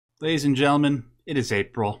Ladies and gentlemen, it is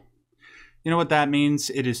April. You know what that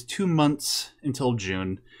means? It is 2 months until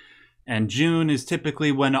June. And June is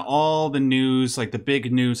typically when all the news, like the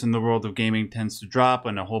big news in the world of gaming, tends to drop,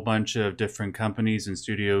 and a whole bunch of different companies and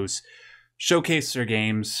studios showcase their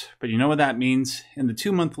games. But you know what that means? In the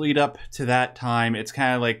 2 month lead up to that time, it's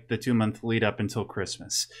kind of like the 2 month lead up until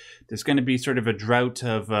Christmas. There's going to be sort of a drought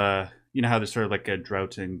of, you know how there's sort of like a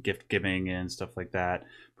drought in gift giving and stuff like that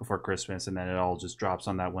before Christmas, and then it all just drops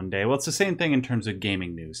on that one day. Well, it's the same thing in terms of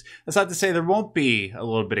gaming news. That's not to say there won't be a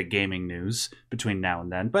little bit of gaming news between now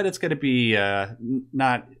and then, but it's going to be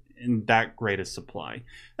not in that great a supply.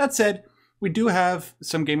 That said, we do have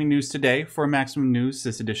some gaming news today for Maximum News,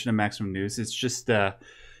 this edition of Maximum News. It's just, you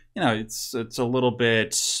know, it's a little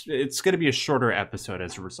bit, it's going to be a shorter episode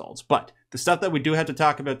as a result. But the stuff that we do have to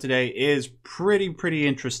talk about today is pretty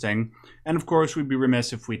interesting. And of course, we'd be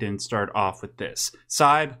remiss if we didn't start off with this.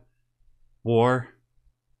 Syb, war,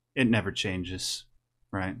 it never changes,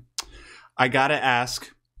 right? I gotta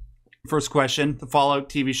ask, first question, the Fallout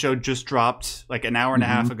TV show just dropped like an hour and a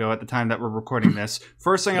half ago at the time that we're recording this.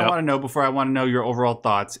 First thing I want to know before I want to know your overall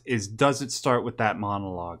thoughts is, does it start with that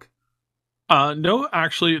monologue? No,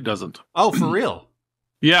 actually it doesn't. Oh, for real?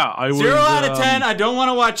 Yeah, I 0 out of 10. I don't want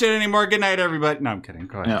to watch it anymore. Good night, everybody. No, I'm kidding.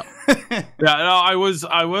 Go ahead. Yeah, no, I was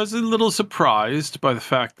a little surprised by the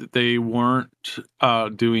fact that they weren't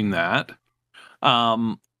doing that.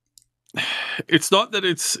 It's not that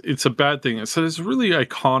it's a bad thing. It's that it's a really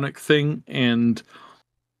iconic thing, and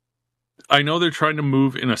I know they're trying to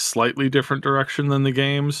move in a slightly different direction than the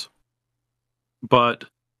games, but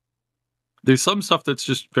there's some stuff that's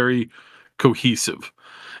just very cohesive.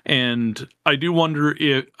 And I do wonder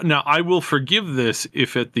if, now I will forgive this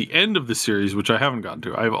if at the end of the series, which I haven't gotten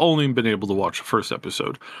to, I've only been able to watch the first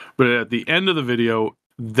episode, but at the end of the video,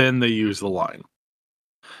 then they use the line.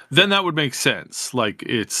 Then that would make sense. Like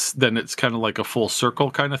it's kind of like a full circle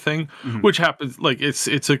kind of thing, which happens. Like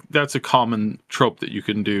that's a common trope that you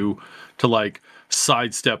can do to like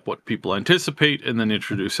sidestep what people anticipate and then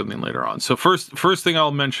introduce something later on. So first thing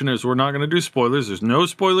I'll mention is we're not going to do spoilers. There's no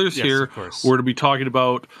spoilers here. Of course. We're to be talking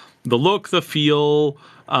about the look, the feel,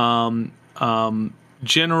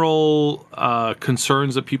 general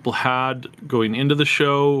concerns that people had going into the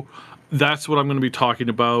show. That's what I'm going to be talking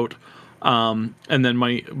about. And then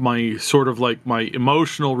my sort of like my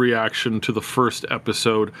emotional reaction to the first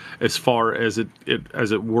episode, as far as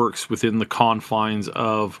it works within the confines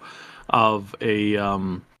of a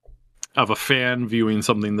fan viewing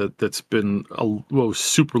something that's been a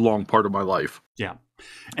super long part of my life. Yeah.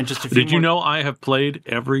 And just Did you know I have played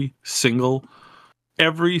every single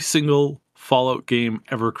Fallout game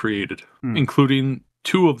ever created, including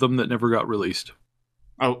 2 of them that never got released.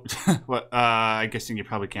 Oh, well, I guess you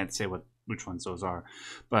probably can't say which ones those are.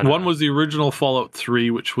 But one was the original Fallout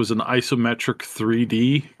 3, which was an isometric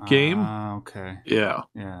 3D game. Okay. Yeah,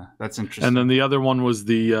 that's interesting. And then the other one was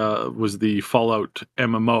the Fallout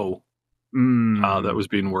MMO that was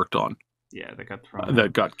being worked on. Yeah, that got thrown.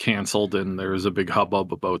 That got canceled, and there was a big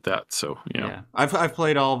hubbub about that. So yeah, I've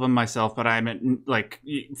played all of them myself, but I'm like,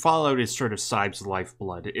 Fallout is sort of Syb's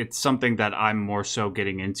lifeblood. It's something that I'm more so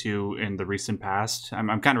getting into in the recent past.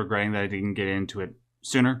 I'm kind of regretting that I didn't get into it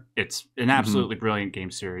sooner. It's an absolutely brilliant game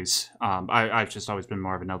series. I've just always been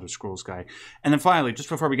more of an Elder Scrolls guy. And then finally, just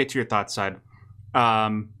before we get to your thoughts, Syb,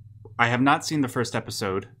 I have not seen the first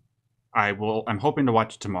episode. I'm hoping to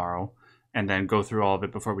watch it tomorrow and then go through all of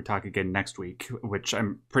it before we talk again next week, which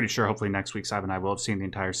I'm pretty sure hopefully next week Syb and I will have seen the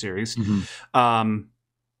entire series. And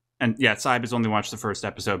yeah, Syb has only watched the first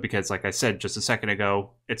episode because, like I said just a second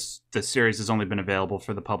ago, the series has only been available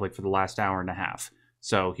for the public for the last hour and a half.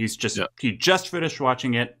 So he just finished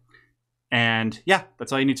watching it. And yeah,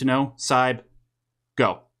 that's all you need to know. Syb,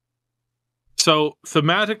 go. So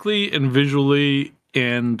thematically and visually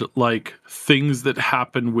and like things that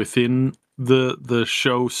happen within the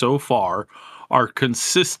show so far are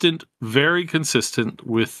consistent, very consistent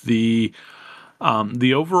with the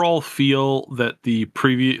overall feel that the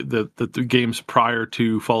games prior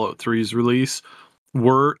to Fallout 3's release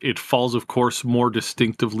were. It falls, of course, more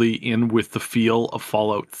distinctively in with the feel of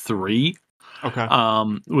Fallout 3. Okay.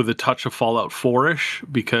 With a touch of Fallout 4-ish,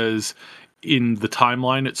 because in the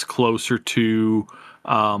timeline it's closer to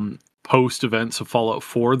post events of Fallout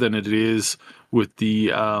 4 than it is with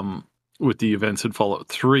the events in Fallout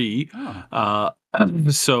 3.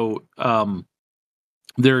 So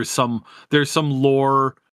there's some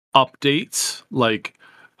lore updates, like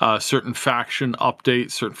certain faction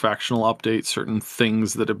updates, certain factional updates, certain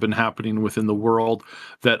things that have been happening within the world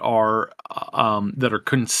that are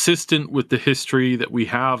consistent with the history that we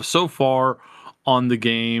have so far on the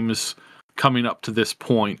games, coming up to this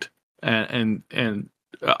point, and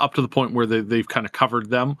up to the point where they've kind of covered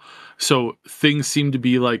them. So things seem to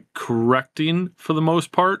be like correcting for the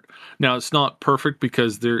most part. Now it's not perfect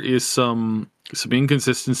because there is some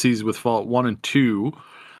inconsistencies with Fallout 1 and 2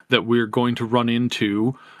 that we're going to run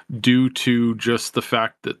into due to just the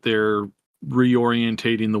fact that they're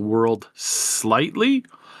reorientating the world slightly,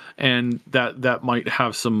 and that might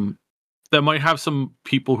have some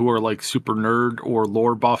people who are like super nerd or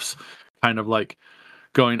lore buffs kind of like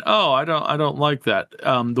going, oh, I don't like that.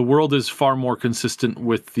 The world is far more consistent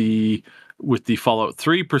with the Fallout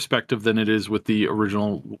 3 perspective than it is with the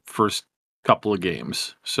original first couple of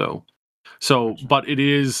games. So but it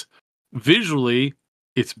is visually,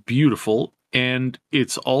 it's beautiful, and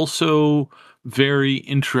it's also very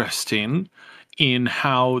interesting in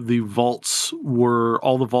how the vaults were,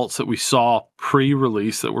 all the vaults that we saw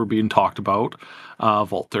pre-release that were being talked about,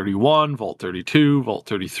 Vault 31, Vault 32, Vault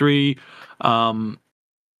 33.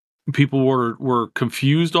 People were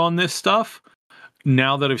confused on this stuff.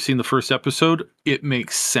 Now that I've seen the first episode, it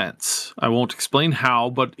makes sense. I won't explain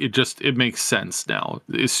how, but it makes sense now.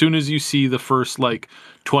 As soon as you see the first like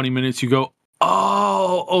 20 minutes, you go,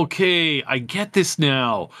 oh, okay, I get this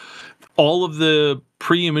now. All of the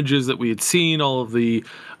pre-images that we had seen, all of the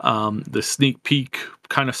sneak peek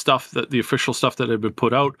kind of stuff, that the official stuff that had been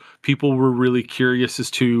put out, people were really curious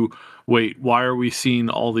as to, wait, why are we seeing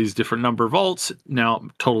all these different number vaults? Now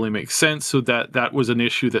it totally makes sense. So that was an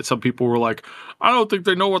issue that some people were like, I don't think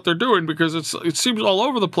they know what they're doing because it seems all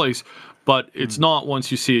over the place. But it's not.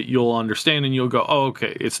 Once you see it, you'll understand and you'll go, oh,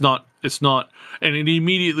 okay, it's not, and it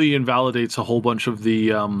immediately invalidates a whole bunch of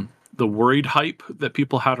the worried hype that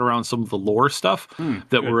people had around some of the lore stuff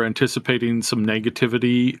that were anticipating some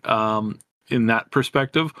negativity in that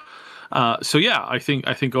perspective. So yeah, I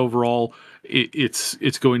think overall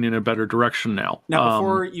it's going in a better direction now. Now,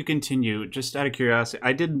 before you continue, just out of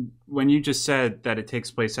curiosity, when you just said that it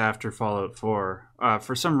takes place after Fallout 4,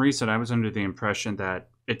 for some reason I was under the impression that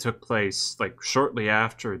it took place like shortly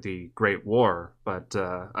after the Great War, but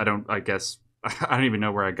I don't even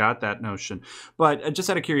know where I got that notion. But just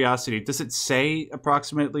out of curiosity, does it say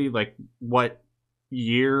approximately like what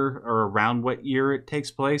year or around what year it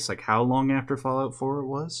takes place? Like how long after Fallout 4 it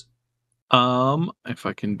was? If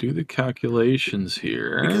I can do the calculations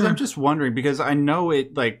here. Because I'm just wondering, because I know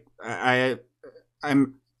it, like,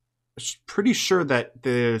 I'm pretty sure that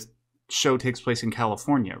the show takes place in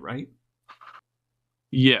California, right?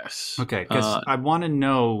 Yes. Okay, because I want to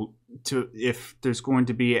know if there's going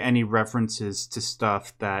to be any references to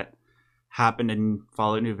stuff that happened in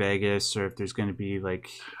Fallout New Vegas, or if there's going to be like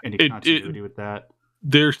any continuity with that.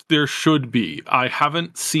 There should be. I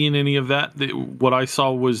haven't seen any of that. What I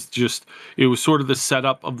saw was just, it was sort of the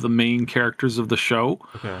setup of the main characters of the show.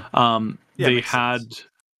 Okay. They had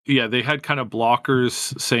kind of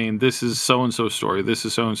blockers saying this is so and so story, this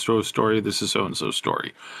is so and so story, this is so and so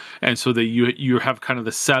story, and so that you have kind of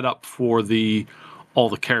the setup for all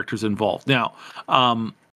the characters involved. Now,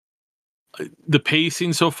 the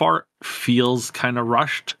pacing so far feels kind of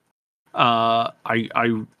rushed. I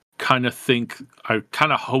kind of think, I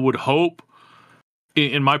kind of would hope,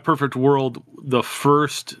 in my perfect world, the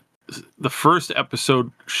first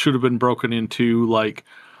episode should have been broken into like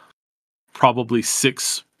probably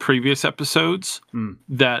 6 previous episodes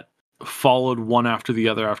that followed one after the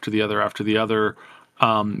other,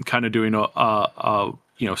 kind of doing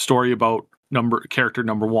a story about character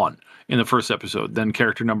number 1 in the first episode, then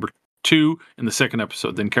character number 2 in the second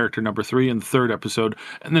episode, then character number 3 in the third episode,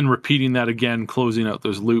 and then repeating that again, closing out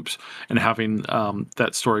those loops and having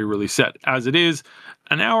that story really set. As it is,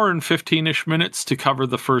 an hour and 15-ish minutes to cover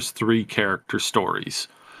the first 3 character stories.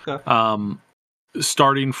 Okay.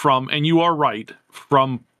 Starting from, and you are right,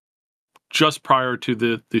 from just prior to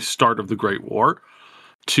the start of the Great War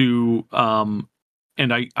to, and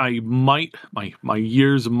I might, my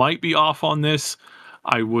years might be off on this.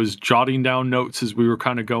 I was jotting down notes as we were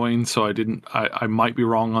kind of going, so I might be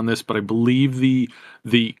wrong on this, but I believe the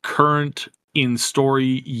current in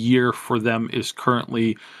story year for them is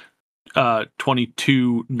currently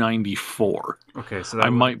 2294. Okay, so that I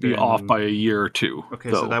might be off by a year or two. Okay,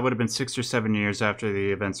 though. So that would have been 6 or 7 years after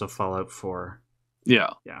the events of Fallout 4. Yeah.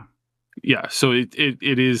 So it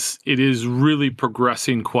is really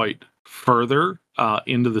progressing quite further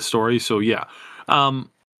into the story. So yeah.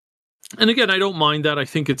 And again, I don't mind that. I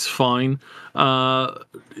think it's fine.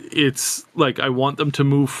 It's like, I want them to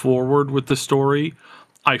move forward with the story.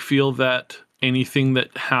 I feel that anything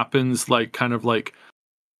that happens, like kind of like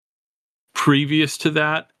previous to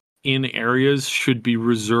that in areas, should be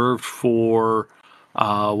reserved for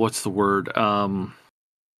what's the word?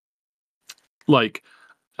 Like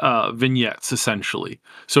vignettes, essentially.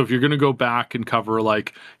 So if you're going to go back and cover,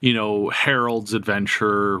 like, you know, Harold's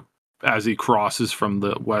adventure as he crosses from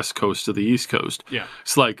the West Coast to the East Coast,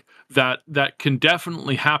 it's like that can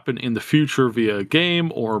definitely happen in the future via a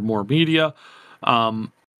game or more media,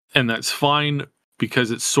 and that's fine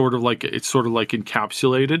because it's sort of like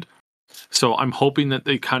encapsulated. So I'm hoping that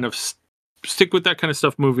they kind of stick with that kind of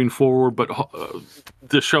stuff moving forward, but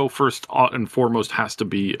the show first and foremost has to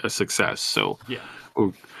be a success. So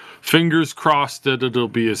fingers crossed that it'll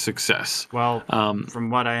be a success. Well, from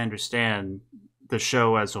what I understand, the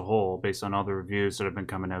show as a whole, based on all the reviews that have been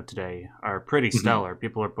coming out today, are pretty stellar.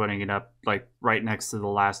 People are putting it up like right next to The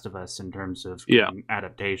Last of Us in terms of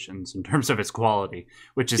adaptations, in terms of its quality,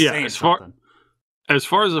 which is saying something. As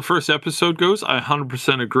far as the first episode goes, I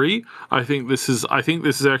 100% agree. I think this is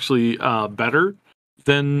actually better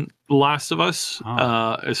than The Last of Us,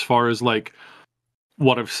 as far as like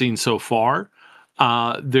what I've seen so far.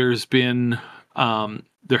 There has been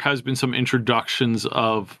some introductions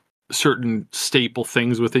of certain staple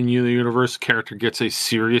things within the universe. Character gets a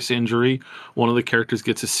serious injury. One of the characters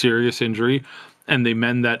gets a serious injury, and they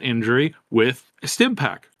mend that injury with a stim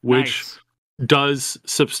pack, which does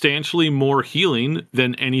substantially more healing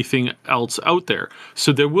than anything else out there.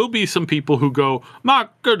 So there will be some people who go, my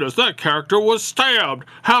goodness, that character was stabbed.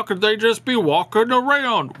 How could they just be walking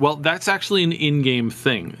around? Well, that's actually an in-game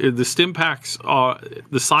thing. The stim packs,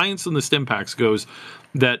 the science in the stim packs goes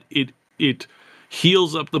that it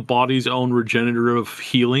heals up the body's own regenerative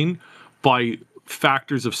healing by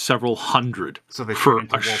factors of several hundred for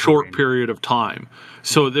a short period of time.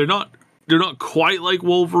 So they're not quite like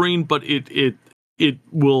Wolverine, but it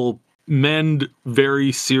will mend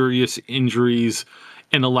very serious injuries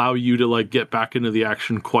and allow you to like get back into the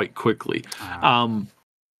action quite quickly.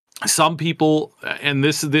 Some people, and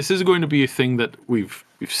this is going to be a thing that we've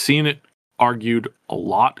seen it argued a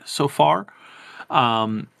lot so far,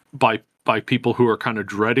 by people who are kind of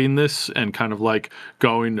dreading this and kind of like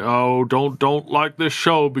going, oh, don't like this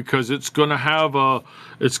show because it's gonna have a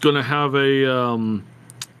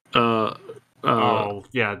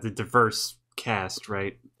the diverse cast,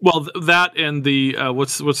 right? Well, that and the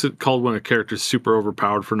what's it called when a character's super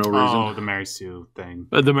overpowered for no reason? Oh, the Mary Sue thing.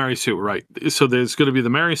 The Mary Sue, right? So there's going to be the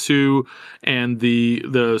Mary Sue and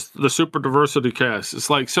the super diversity cast.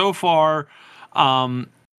 It's like so far,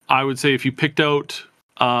 I would say if you picked out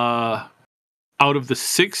of the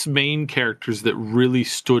 6 main characters that really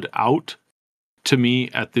stood out to me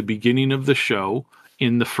at the beginning of the show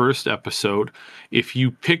in the first episode, if you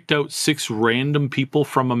picked out 6 random people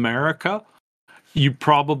from America, you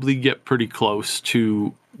probably get pretty close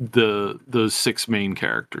to those 6 main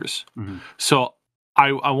characters. So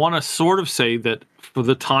I want to sort of say that for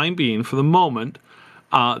the time being, for the moment,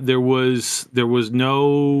 there was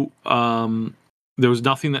nothing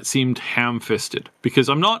that seemed ham-fisted, because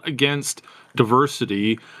I'm not against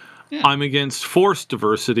diversity. I'm against forced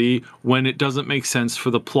diversity when it doesn't make sense for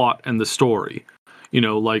the plot and the story. You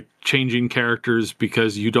know, like changing characters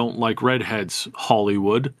because you don't like redheads,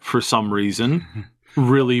 Hollywood, for some reason.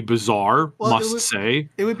 Really bizarre, must say.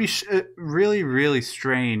 It would be really, really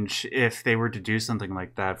strange if they were to do something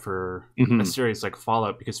like that for a series like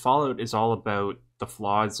Fallout, because Fallout is all about the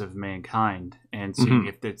flaws of mankind and seeing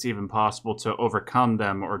if it's even possible to overcome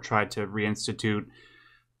them or try to reinstitute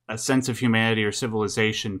a sense of humanity or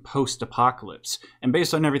civilization post-apocalypse. And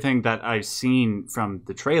based on everything that I've seen from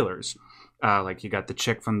the trailers, like you got the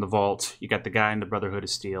chick from the Vault, you got the guy in the Brotherhood of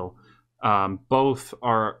Steel, both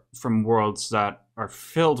are from worlds that are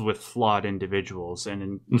filled with flawed individuals,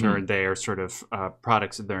 and in turn they are sort of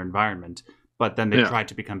products of their environment, but then they try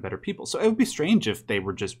to become better people. So it would be strange if they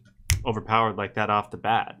were just overpowered like that off the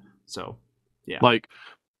bat. So like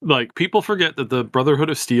people forget that the Brotherhood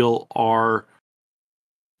of Steel are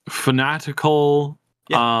fanatical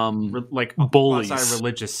like bullies,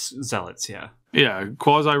 quasi-religious zealots.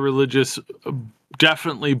 Quasi-religious,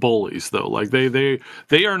 definitely bullies though. Like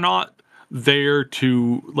they are not there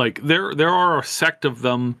to, like, there are a sect of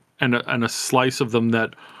them and a slice of them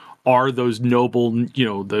that are those noble, you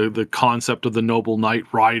know, the concept of the noble knight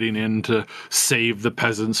riding in to save the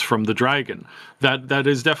peasants from the dragon. That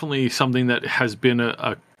is definitely something that has been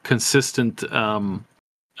a consistent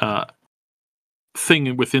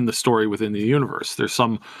thing within the story, within the universe. There's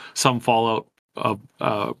some Fallout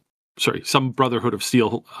some Brotherhood of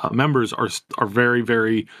Steel members are very,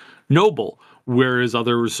 very noble, whereas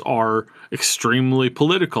others are extremely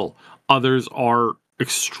political. Others are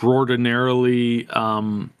extraordinarily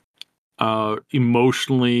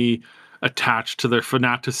emotionally attached to their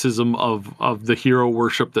fanaticism of the hero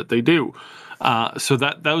worship that they do. So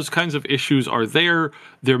that those kinds of issues are there.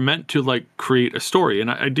 They're meant to like create a story,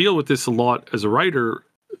 and I deal with this a lot as a writer,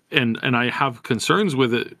 and I have concerns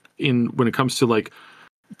with it when it comes to like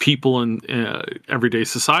people in everyday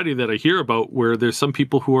society that I hear about, where there's some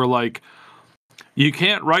people who are like, you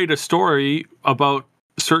can't write a story about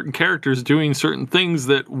certain characters doing certain things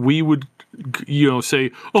that we would,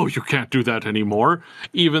 say, oh, you can't do that anymore,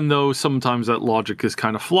 even though sometimes that logic is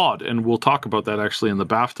kind of flawed. And we'll talk about that actually in the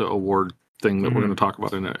BAFTA award thing that we're going to talk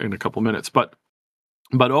about in a couple minutes. But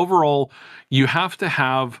overall, you have to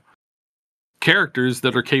have characters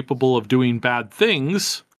that are capable of doing bad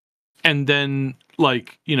things, and then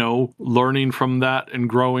like, learning from that and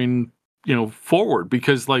growing, forward,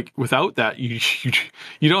 because like without that, you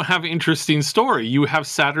don't have interesting story. You have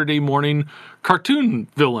Saturday morning cartoon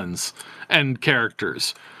villains and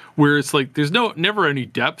characters where it's like there's never any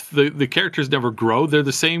depth. The characters never grow. They're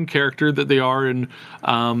the same character that they are in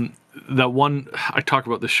that one. I talk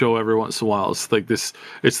about the show every once in a while. It's like this.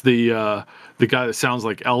 It's the guy that sounds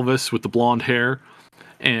like Elvis with the blonde hair,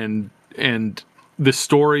 and the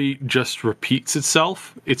story just repeats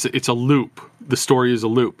itself. It's a loop. The story is a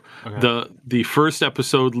loop. Okay. The first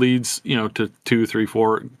episode leads, to 2, 3,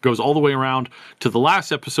 4, goes all the way around to the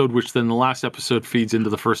last episode, which then the last episode feeds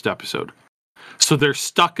into the first episode. So they're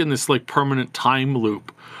stuck in this like permanent time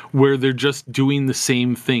loop where they're just doing the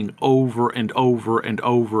same thing over and over and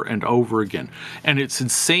over and over again. And it's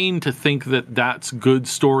insane to think that that's good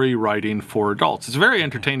story writing for adults. It's very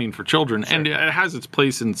entertaining for children, sure, and it has its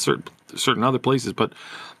place in certain other places, but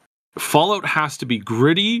Fallout has to be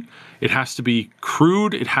gritty, it has to be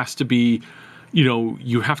crude, it has to be,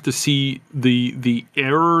 you have to see the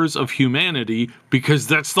errors of humanity, because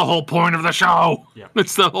that's the whole point of the show. Yeah.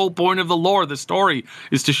 That's the whole point of the lore. The story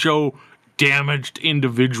is to show damaged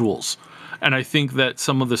individuals. And I think that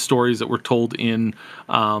some of the stories that were told in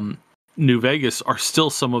New Vegas are still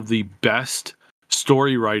some of the best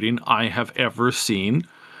story writing I have ever seen.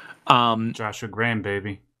 Joshua Graham,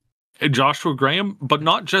 baby. Joshua Graham, but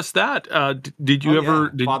not just that. Did you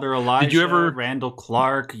ever? Yeah. Father Elijah, did you ever, Randall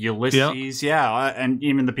Clark, Ulysses, and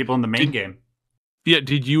even the people in the main game. Yeah,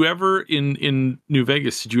 did you ever in New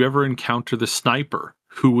Vegas? Did you ever encounter the sniper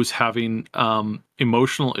who was having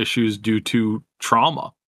emotional issues due to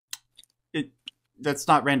trauma? That's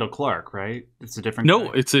not Randall Clark, right? It's a different. No,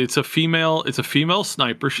 guy. it's a female. It's a female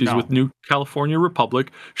sniper. She's with New California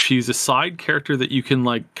Republic. She's a side character that you can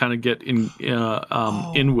like kind of get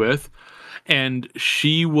in with, and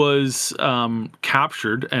she was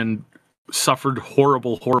captured and suffered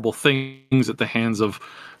horrible things at the hands of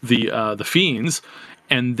the fiends.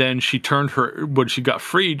 And then when she got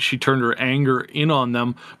freed, she turned her anger in on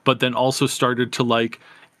them, but then also started to like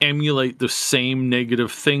emulate the same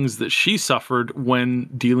negative things that she suffered when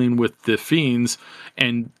dealing with the fiends.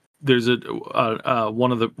 And there's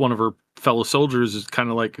one of her fellow soldiers is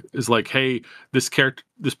like, hey, this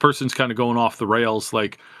person's kind of going off the rails.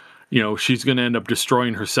 Like, she's going to end up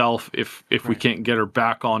destroying herself if we can't get her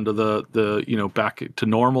back onto the back to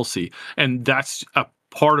normalcy. And that's a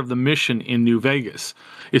part of the mission in New Vegas,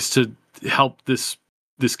 is to help this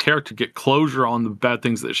character get closure on the bad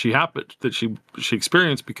things that she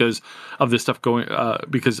experienced because of this stuff going,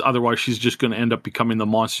 because otherwise she's just going to end up becoming the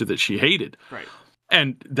monster that she hated. Right.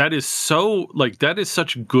 And that is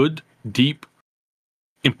such good, deep,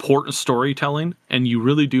 important storytelling, and you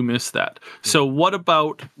really do miss that. Yeah. So what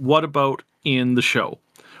about in the show?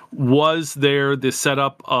 Was there this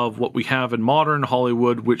setup of what we have in modern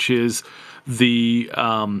Hollywood, which is the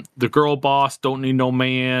girl boss don't need no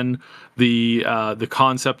man, the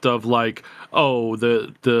concept of like, oh,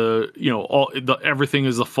 everything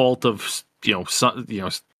is the fault of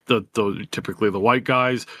the typically the white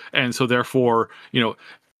guys, and so therefore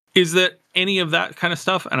is that any of that kind of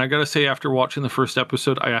stuff? And I gotta say, after watching the first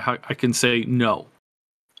episode, I can say no,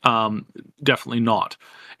 definitely not.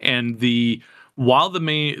 And while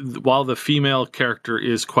the female character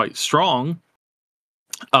is quite strong,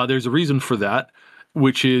 there's a reason for that,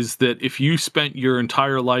 which is that if you spent your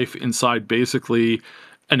entire life inside basically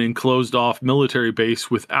an enclosed off military base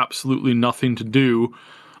with absolutely nothing to do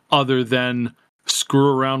other than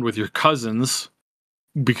screw around with your cousins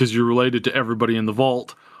because you're related to everybody in the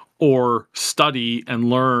vault, or study and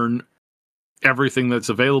learn everything that's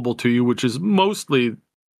available to you, which is mostly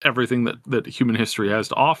everything that human history has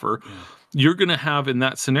to offer, you're going to have, in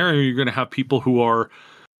that scenario, you're going to have people who are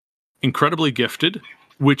incredibly gifted,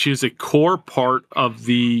 which is a core part of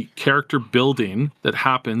the character building that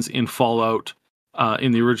happens in Fallout,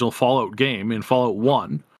 in the original Fallout game, in Fallout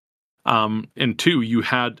 1. And two, you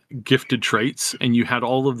had gifted traits, and you had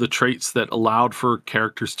all of the traits that allowed for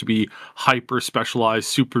characters to be hyper specialized,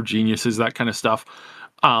 super geniuses, that kind of stuff.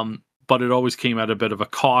 But it always came at a bit of a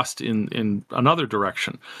cost in another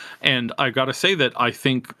direction. And I got to say that I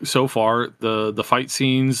think so far the fight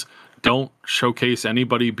scenes don't showcase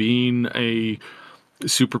anybody being a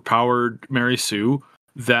super powered Mary Sue.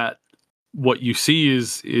 That what you see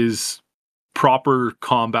is proper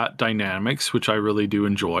combat dynamics, which I really do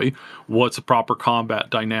enjoy. What's a proper combat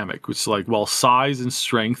dynamic? It's like, well, size and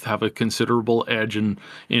strength have a considerable edge in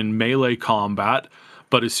melee combat,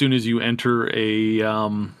 but as soon as you enter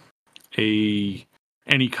any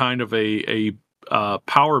kind of a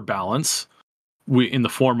power balance, in the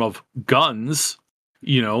form of guns,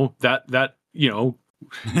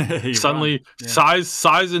 suddenly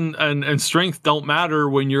size and strength don't matter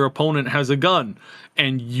when your opponent has a gun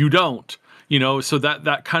and you don't. So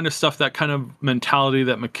that kind of stuff, that kind of mentality,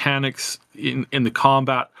 that mechanics in the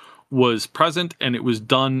combat was present, and it was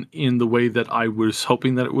done in the way that I was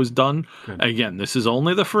hoping that it was done. Good. Again, this is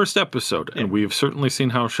only the first episode, and we have certainly seen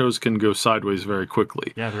how shows can go sideways very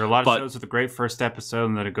quickly. Yeah, there are a lot of shows with a great first episode,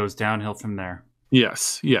 and then it goes downhill from there.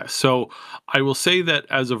 Yes. So I will say that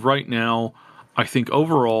as of right now, I think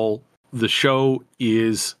overall the show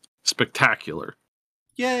is spectacular.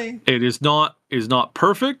 Yay! It is not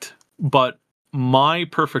perfect, but my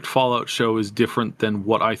perfect Fallout show is different than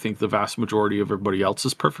what I think the vast majority of everybody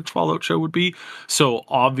else's perfect Fallout show would be. So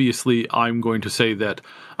obviously I'm going to say that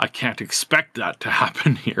I can't expect that to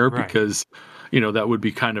happen here, right? Because, that would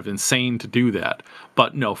be kind of insane to do that.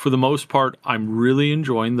 But no, for the most part, I'm really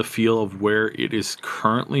enjoying the feel of where it is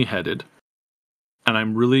currently headed. And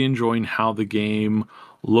I'm really enjoying how the game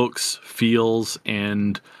looks, feels,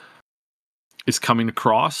 and is coming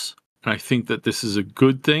across. And I think that this is a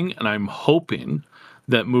good thing, and I'm hoping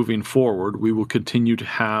that moving forward we will continue to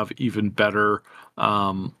have even better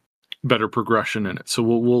progression in it. So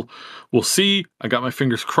we'll see. I got my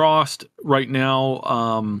fingers crossed right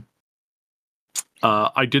now.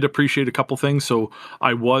 I did appreciate a couple things. So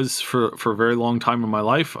I was for a very long time in my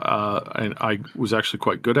life, and I was actually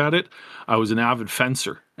quite good at it. I was an avid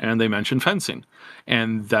fencer, and they mentioned fencing,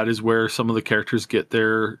 and that is where some of the characters get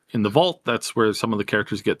their, in the vault, that's where some of the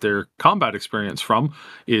characters get their combat experience from,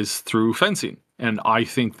 is through fencing. And I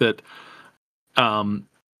think that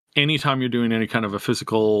anytime you're doing any kind of a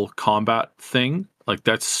physical combat thing, like,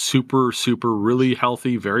 that's super, super really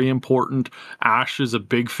healthy, very important. Ash is a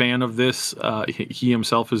big fan of this. He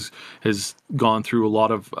himself has gone through a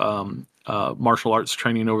lot of martial arts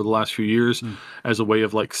training over the last few years as a way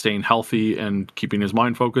of like staying healthy and keeping his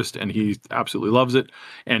mind focused, and he absolutely loves it.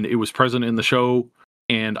 And it was present in the show,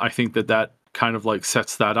 and I think that kind of like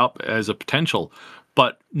sets that up as a potential.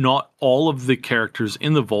 But not all of the characters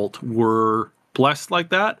in the vault were blessed like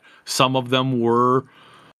that. Some of them were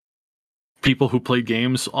people who played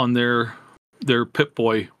games on their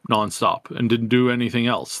Pip-Boy nonstop and didn't do anything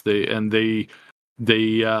else. They did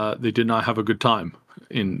not have a good time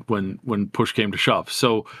when push came to shove.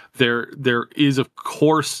 So there is, of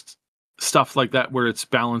course, stuff like that where it's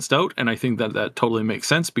balanced out, and I think that totally makes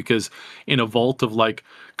sense, because in a vault of like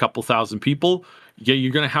a couple thousand people,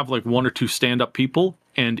 you're going to have like one or two stand-up people,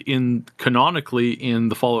 and canonically in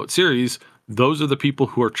the Fallout series, those are the people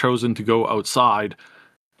who are chosen to go outside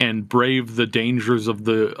and brave the dangers of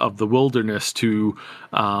the wilderness to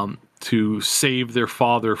save their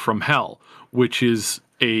father from hell, which is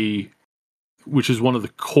one of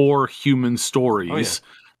the core human stories.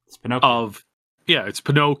 It's Pinocchio. It's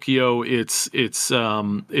Pinocchio. It's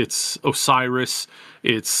Osiris.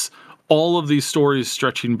 It's all of these stories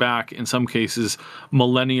stretching back, in some cases,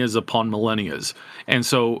 millennias upon millennias. And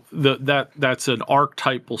so that's an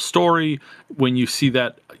archetypal story. When you see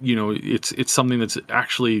that, it's something that's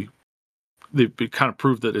actually, they've kind of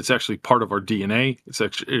proved that it's actually part of our DNA.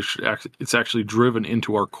 It's actually driven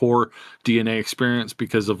into our core DNA experience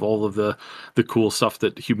because of all of the cool stuff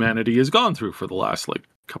that humanity has gone through for the last like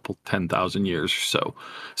couple 10,000 years or so.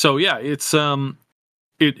 So yeah, it's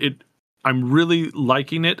I'm really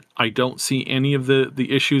liking it. I don't see any of the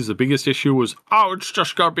issues. The biggest issue was, it's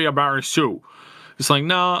just gonna be a Mary Sue. It's like,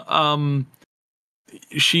 nah,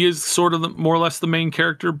 she is sort of more or less the main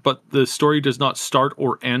character, but the story does not start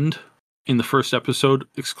or end in the first episode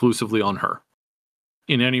exclusively on her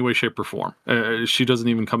in any way, shape, or form. She doesn't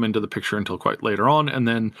even come into the picture until quite later on, and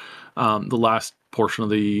then the last portion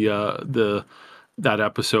of that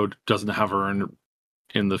episode doesn't have her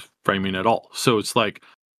in the framing at all. So it's like,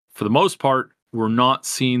 for the most part, we're not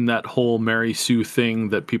seeing that whole Mary Sue thing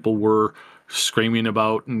that people were screaming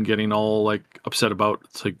about and getting all like upset about.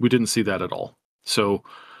 It's like, we didn't see that at all. So,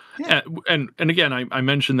 yeah. And again, I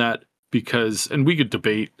mentioned that because, and we could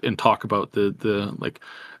debate and talk about the like,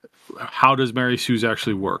 how does Mary Sue's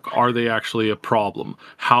actually work? Are they actually a problem?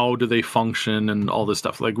 How do they function and all this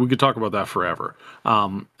stuff? Like, we could talk about that forever.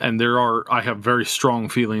 And I have very strong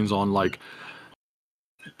feelings on like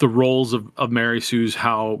the roles of Mary Sue's,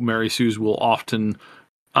 how Mary Sue's will often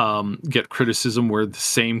get criticism where the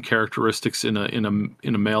same characteristics in a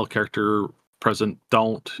male character present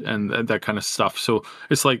don't, and that kind of stuff. So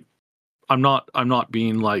it's like, I'm not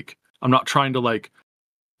trying to like,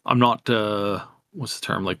 I'm not what's the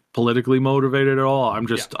term, like politically motivated at all. I'm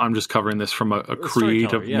just covering this from a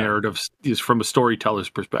creative narrative, is from a storyteller's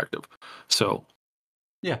perspective. So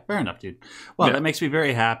yeah, fair enough, dude. Well, that makes me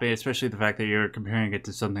very happy, especially the fact that you're comparing it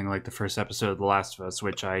to something like the first episode of The Last of Us,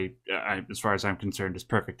 which I as far as I'm concerned, is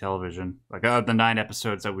perfect television. Like, the 9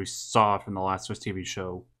 episodes that we saw from The Last of Us TV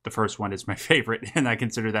show, the first one is my favorite, and I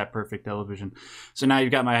consider that perfect television. So now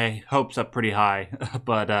you've got my hopes up pretty high,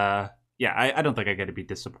 but yeah, I don't think I get to be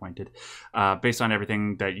disappointed. Based on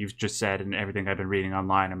everything that you've just said and everything I've been reading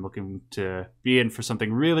online, I'm looking to be in for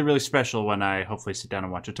something really, really special when I hopefully sit down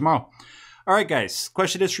and watch it tomorrow. All right, guys,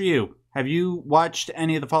 question is for you. Have you watched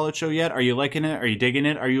any of the Fallout show yet? Are you liking it? Are you digging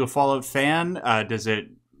it? Are you a Fallout fan? Is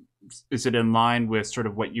it in line with sort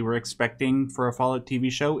of what you were expecting for a Fallout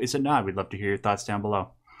TV show? Is it not? We'd love to hear your thoughts down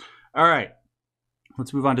below. All right,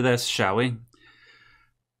 let's move on to this, shall we?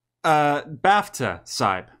 BAFTA,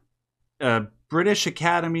 Syb. British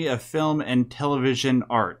Academy of Film and Television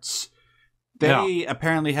Arts. They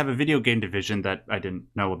apparently have a video game division that I didn't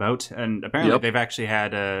know about, and apparently they've actually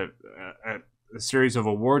had a series of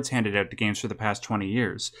awards handed out to games for the past 20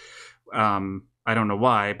 years. I don't know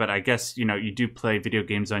why, but I guess, you do play video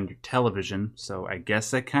games on your television, so I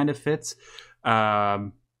guess that kind of fits.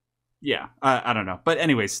 I don't know. But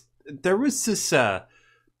anyways, there was this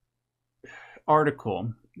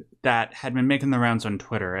article that had been making the rounds on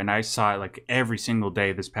Twitter, and I saw it like every single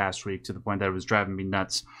day this past week, to the point that it was driving me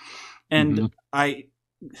nuts. And I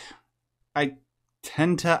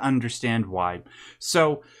tend to understand why.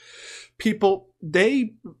 So the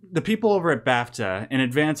people over at BAFTA, in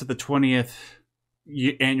advance of the 20th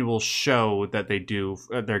annual show that they do,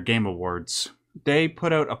 their game awards, they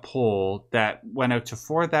put out a poll that went out to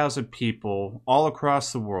 4,000 people all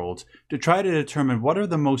across the world to try to determine what are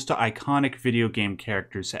the most iconic video game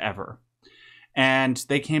characters ever. And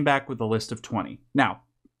they came back with a list of 20. Now,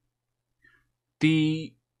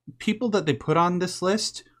 the people that they put on this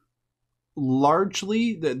list,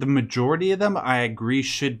 largely, the majority of them, I agree,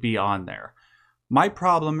 should be on there. My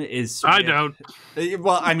problem is... I don't.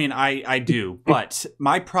 Well, I mean, I do. But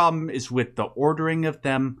my problem is with the ordering of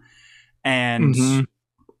them, and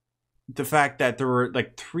the fact that there were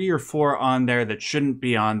like 3 or 4 on there that shouldn't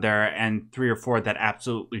be on there, and 3 or 4 that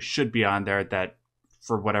absolutely should be on there that,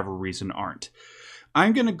 for whatever reason, aren't.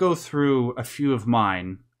 I'm going to go through a few of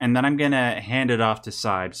mine, and then I'm going to hand it off to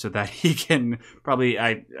Syb so that he can probably...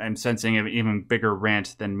 I'm sensing an even bigger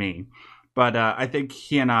rant than me. But I think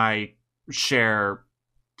he and I share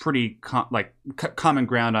pretty common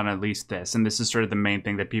ground on at least this. And this is sort of the main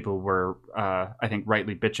thing that people were, I think,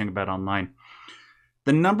 rightly bitching about online.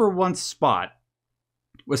 The number 1 spot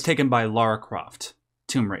was taken by Lara Croft,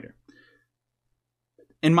 Tomb Raider.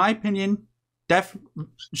 In my opinion,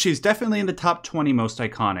 she's definitely in the top 20 most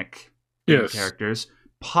iconic characters.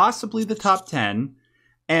 Possibly the top 10,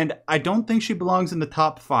 and I don't think she belongs in the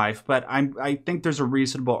top 5, but I think there's a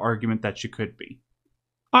reasonable argument that she could be.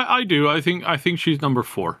 I do. I think she's number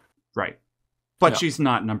 4. Right. But she's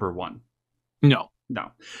not number 1. No.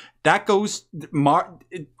 That goes the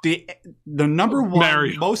number 1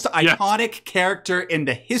 Mario. Most iconic character in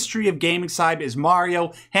the history of gaming, Syb, is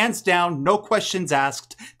Mario. Hands down, no questions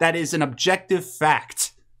asked. That is an objective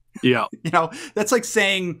fact. Yeah. That's like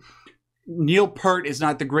saying Neil Peart is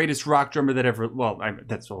not the greatest rock drummer that ever... Well,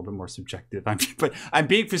 that's a little bit more subjective. But I'm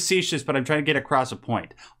being facetious, but I'm trying to get across a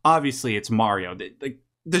point. Obviously, it's Mario.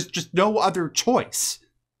 There's just no other choice.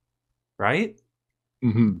 Right?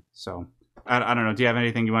 So, I don't know. Do you have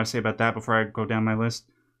anything you want to say about that before I go down my list?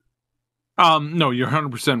 No, you're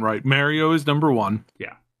 100% right. Mario is number 1.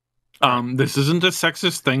 Yeah. This isn't a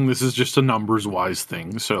sexist thing. This is just a numbers-wise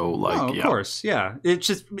thing. So, of course, yeah. It's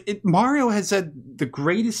just... Mario has had the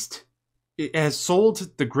greatest... It has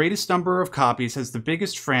sold the greatest number of copies, has the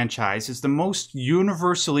biggest franchise, is the most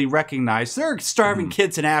universally recognized. There are starving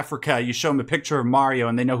kids in Africa. You show them a picture of Mario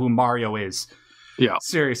and they know who Mario is. Yeah.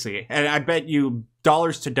 Seriously. And I bet you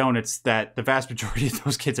dollars to donuts that the vast majority of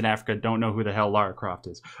those kids in Africa don't know who the hell Lara Croft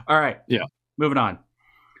is. All right. Yeah. Moving on.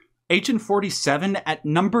 Agent 47 at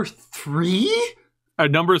number 3? At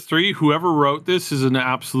number 3, whoever wrote this is an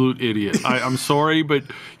absolute idiot. I'm sorry, but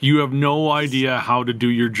you have no idea how to do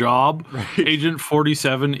your job. Right. Agent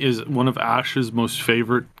 47 is one of Ash's most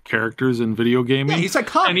favorite characters in video gaming. Yeah, he's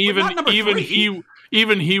iconic. And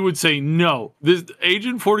even he would say no. This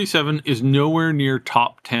Agent 47 is nowhere near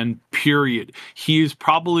top 10. Period. He is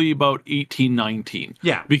probably about 18, 19.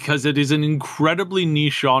 Yeah, because it is an incredibly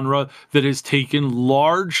niche genre that has taken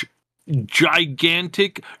large,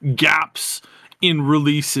 gigantic gaps in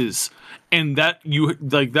releases, and that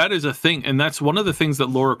is a thing, and that's one of the things that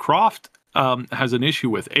Lara Croft has an issue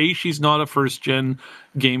with. She's not a first gen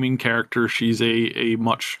gaming character. She's a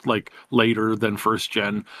much later than first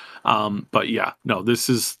gen. But yeah, no, this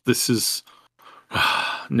is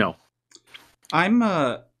no.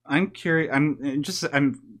 I'm curious.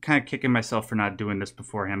 I'm kind of kicking myself for not doing this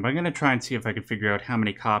beforehand, but I'm going to try and see if I can figure out how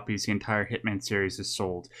many copies the entire Hitman series has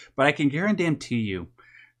sold. But I can guarantee you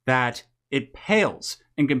that it pales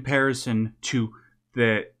in comparison to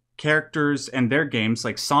the characters and their games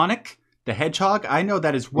like Sonic the Hedgehog. I know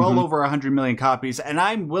that is well over 100 million copies, and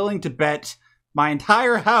I'm willing to bet my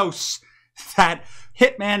entire house that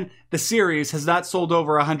Hitman, the series, has not sold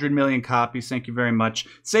over 100 million copies. Thank you very much.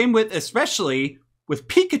 Same with, especially with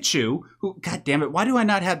Pikachu, who, god damn it, why do I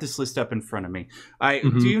not have this list up in front of me?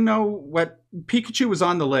 Do you know what Pikachu was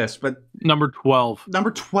on the list? But number 12.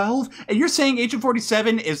 Number 12? And you're saying Agent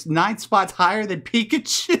 47 is 9 spots higher than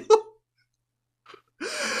Pikachu?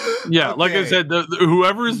 Yeah, okay. Like I said,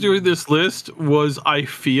 whoever is doing this list I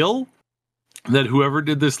feel that whoever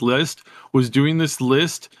did this list was doing this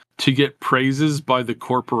list to get praises by the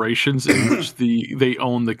corporations in which they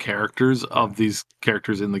own the characters of these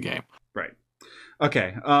characters in the game. Right.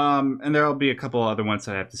 Okay, and there'll be a couple other ones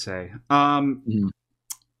I have to say. You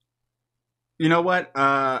know what?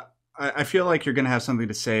 I feel like you're going to have something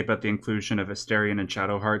to say about the inclusion of Asterion and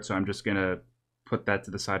Shadowheart, so I'm just going to put that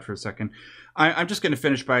to the side for a second. I'm just going to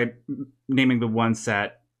finish by naming the ones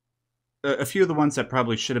that... a few of the ones that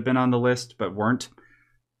probably should have been on the list, but weren't.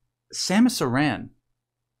 Samus Aran.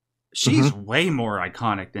 She's way more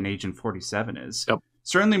iconic than Agent 47 is. Yep.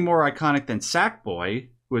 Certainly more iconic than Sackboy,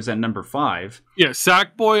 who was at number 5. Yeah,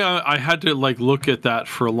 Sackboy, I had to look at that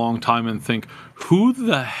for a long time and think, who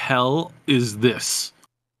the hell is this?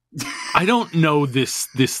 I don't know this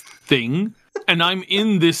thing, and I'm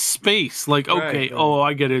in this space. Okay, right.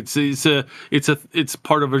 I get it. It's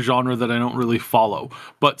part of a genre that I don't really follow,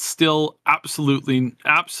 but still, absolutely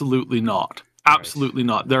not. Absolutely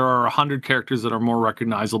not. There are 100 characters that are more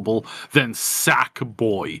recognizable than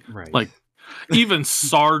Sackboy. Right. Even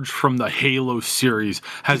Sarge from the Halo series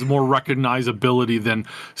has more recognizability than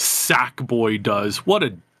Sackboy does. What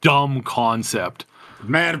a dumb concept.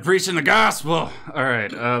 Man preaching the gospel. All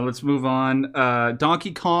right, let's move on.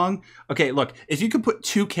 Donkey Kong. Okay, look, if you could put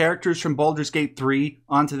 2 characters from Baldur's Gate 3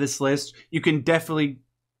 onto this list, you can definitely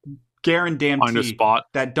guarantee find a spot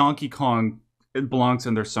that Donkey Kong belongs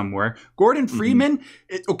in there somewhere. Gordon Freeman,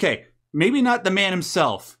 okay, maybe not the man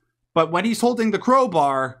himself, but when he's holding the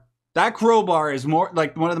crowbar, that crowbar is more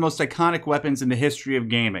like one of the most iconic weapons in the history of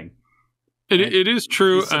gaming. It is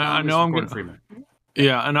true. I know I'm Gordon Freeman.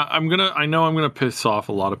 Yeah, and I know I'm gonna piss off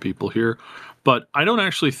a lot of people here, but I don't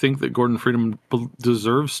actually think that Gordon Freeman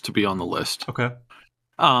deserves to be on the list. Okay.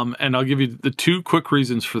 And I'll give you the 2 quick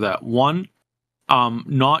reasons for that. One,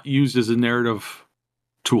 not used as a narrative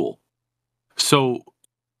tool. So,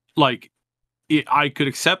 I could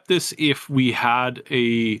accept this if we had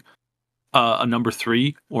a number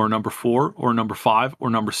 3 or a number 4 or a number 5 or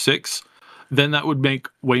number 6. Then that would make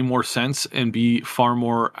way more sense and be far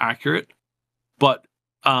more accurate. But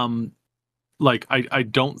I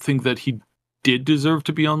don't think that he did deserve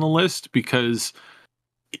to be on the list because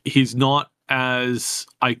he's not as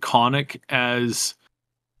iconic as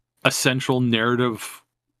a central narrative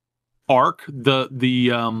arc.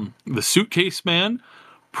 The Suitcase Man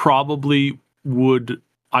probably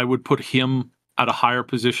I would put him at a higher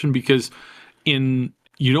position because you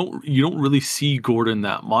don't really see Gordon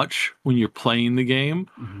that much when you're playing the game,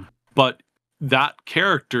 but that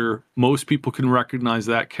character, most people can recognize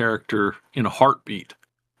that character in a heartbeat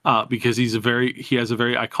because he has a very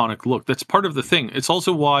iconic look. That's part of the thing. It's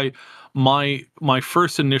also why my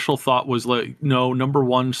first initial thought was no, number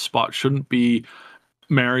 1 spot shouldn't be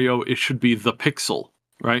Mario. It should be the pixel,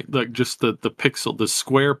 right? Just the pixel, the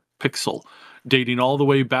square pixel, dating all the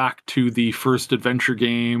way back to the first adventure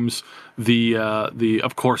games, the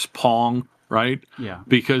of course Pong, right? Yeah.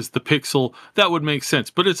 Because the pixel, that would make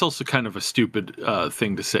sense, but it's also kind of a stupid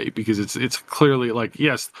thing to say, because it's clearly like,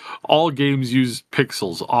 yes, all games use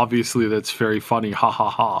pixels. Obviously, that's very funny, ha ha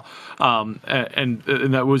ha. And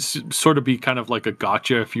that was sort of be kind of like a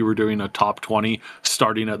gotcha if you were doing a top 20,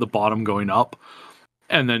 starting at the bottom, going up.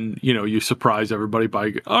 And then, you surprise everybody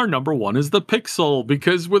by, our number one is the pixel,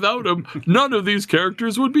 because without him, none of these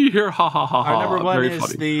characters would be here. Ha ha ha ha. Our number one Very is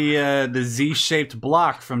funny. the Z-shaped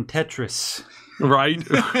block from Tetris. Right.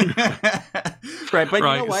 Right. But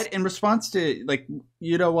Right. you know what? In response to, like,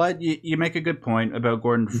 you know what? You make a good point about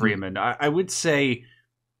Gordon Freeman. I would say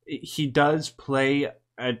he does play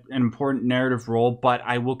an important narrative role, but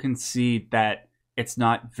I will concede that it's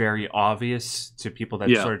not very obvious to people that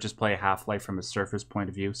sort of just play Half-Life from a surface point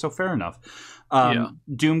of view. So fair enough.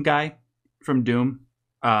 Doom guy from Doom,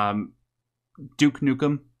 Duke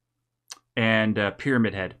Nukem, and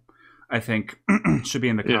Pyramid Head, I think should be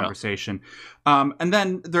in the conversation. And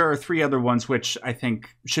then there are 3 other ones which I think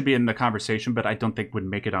should be in the conversation, but I don't think would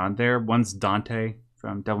make it on there. One's Dante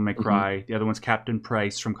from Devil May Cry. The other one's Captain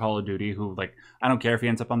Price from Call of Duty, who, like, I don't care if he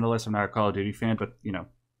ends up on the list. I'm not a Call of Duty fan, but,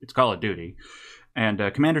 it's Call of Duty.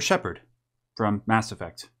 And Commander Shepard from Mass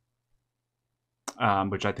Effect,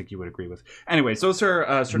 which I think you would agree with. Anyways, those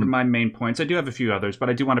are sort of my main points. I do have a few others, but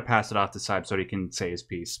I do want to pass it off to Syb so he can say his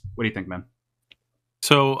piece. What do you think, man?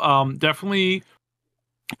 So definitely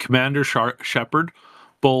Commander Shepard,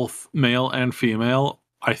 both male and female.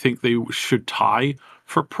 I think they should tie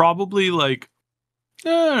for probably like,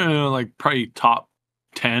 probably top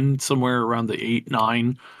 10, somewhere around the 8,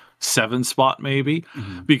 9, 7 spot maybe,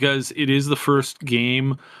 because it is the first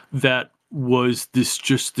game that was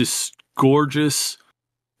this gorgeous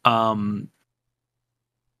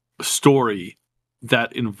story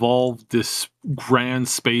that involved this grand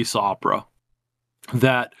space opera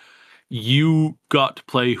that you got to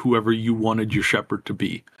play whoever you wanted your shepherd to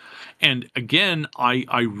be. And again,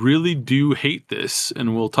 I really do hate this,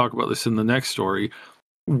 and we'll talk about this in the next story,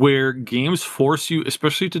 where games force you,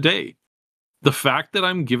 especially today, the fact that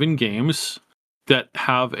I'm given games that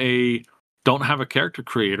don't have a character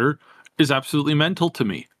creator is absolutely mental to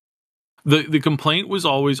me. The complaint was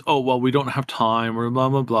always, oh, well, we don't have time, or blah,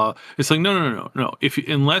 blah, blah. It's like, no.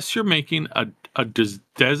 Unless you're making a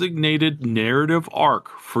designated narrative arc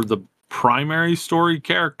for the primary story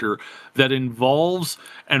character that involves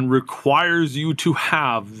and requires you to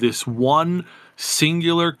have this one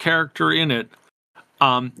singular character in it,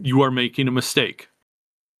 you are making a mistake.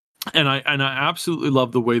 And I absolutely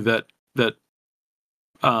love the way that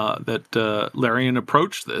Larian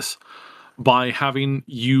approached this, by having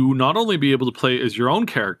you not only be able to play as your own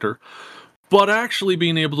character, but actually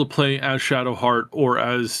being able to play as Shadowheart or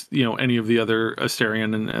as any of the other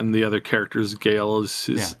Astarion and the other characters. Gale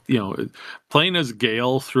is playing as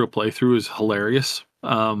Gale through a playthrough is hilarious.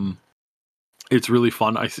 It's really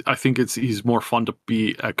fun. I think he's more fun to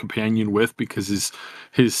be a companion with, because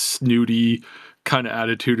his snooty kind of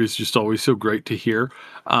attitude is just always so great to hear.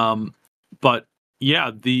 But yeah,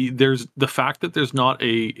 there's the fact that there's not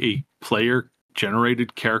a player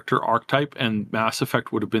generated character archetype, and Mass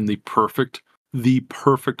Effect would have been the perfect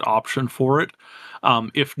option for it.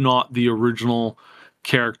 If not the original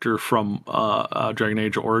character from Dragon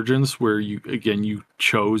Age Origins, where you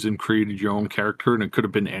chose and created your own character, and it could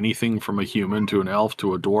have been anything from a human to an elf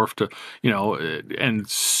to a dwarf to and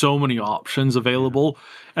so many options available.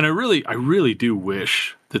 And I really do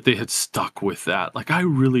wish that they had stuck with that. Like, I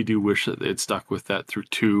really do wish that they had stuck with that through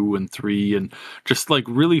 2 and 3, and just like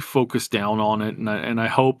really focus down on it. And I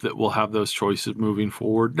hope that we'll have those choices moving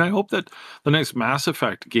forward. And I hope that the next Mass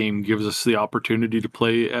Effect game gives us the opportunity to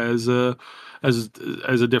play as a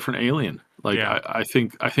different alien. Like, I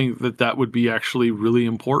think that would be actually really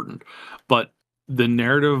important. But the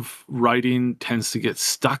narrative writing tends to get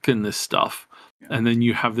stuck in this stuff, and then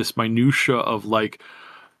you have this minutia of like,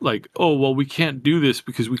 oh, well, we can't do this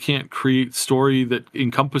because we can't create story that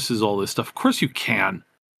encompasses all this stuff. Of course you can.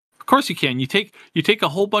 Of course you can. You take a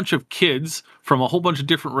whole bunch of kids from a whole bunch of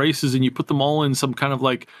different races, and you put them all in some kind of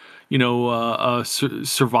like, a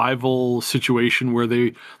survival situation where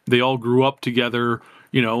they all grew up together.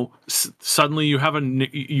 Suddenly you have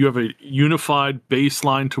a unified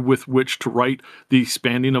baseline with which to write the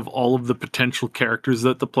expanding of all of the potential characters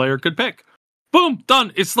that the player could pick. Boom,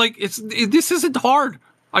 done. It's like this isn't hard.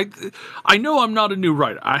 I know I'm not a new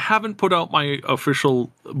writer. I haven't put out my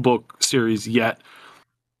official book series yet,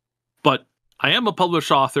 but I am a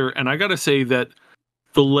published author, and I gotta say that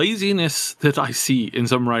the laziness that I see in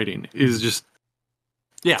some writing is just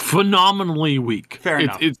phenomenally weak. Fair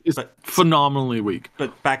enough. It's phenomenally weak.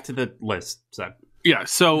 But back to the list, so. Yeah,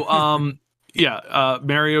 so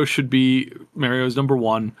Mario's number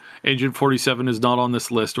 1. Agent 47 is not on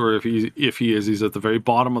this list, or if he is, he's at the very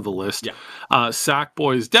bottom of the list. Yeah.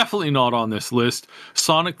 Sackboy is definitely not on this list.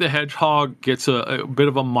 Sonic the Hedgehog gets a bit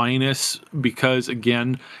of a minus because,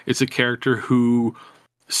 again, it's a character who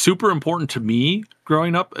super important to me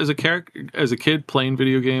growing up as a kid, playing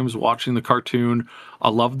video games, watching the cartoon. I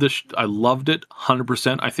loved this. I loved it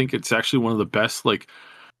 100%. I think it's actually one of the best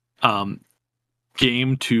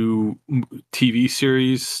game to TV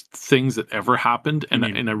series things that ever happened, and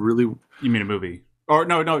I really. You mean a movie? Or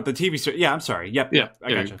no, the TV series. Yeah, I'm sorry. Yep.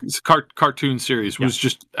 I gotcha. It's a cartoon series was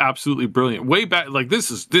just absolutely brilliant. Way back, like this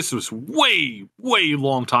was way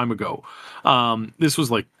long time ago. This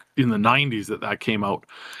was like in the 90s that came out,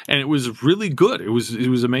 and it was really good. It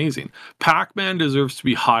was amazing. Pac-Man deserves to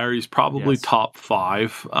be higher. He's probably top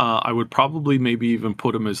 5. I would probably maybe even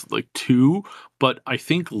put him as like 2, but I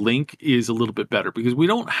think Link is a little bit better because we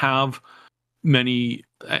don't have many,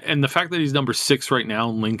 and the fact that he's number 6 right now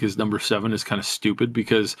and Link is number 7 is kind of stupid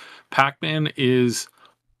because Pac-Man is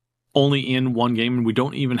only in one game and we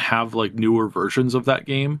don't even have like newer versions of that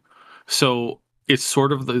game. So it's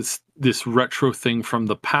sort of this retro thing from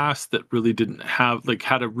the past that really didn't have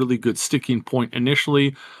had a really good sticking point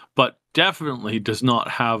initially, but definitely does not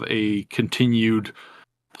have a continued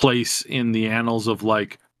place in the annals of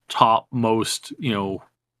like top most,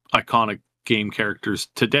 iconic game characters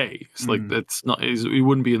today. It's like that's not, he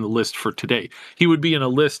wouldn't be in the list for today. He would be in a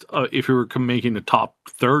list if we were making a top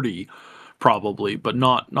 30 probably, but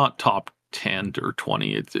not top 10 or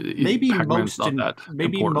 20. Maybe Pac-Man's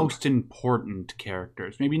most important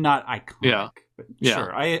characters. Maybe not iconic. Yeah. But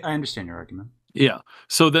sure, I understand your argument. Yeah.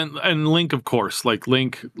 So then, and Link, of course,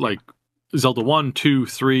 Link, Zelda 1, 2,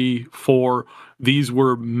 3, 4, these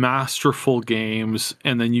were masterful games,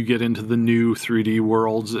 and then you get into the new 3D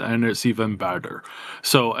worlds, and it's even better.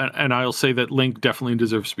 So, and I'll say that Link definitely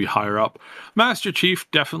deserves to be higher up. Master Chief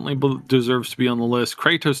definitely deserves to be on the list.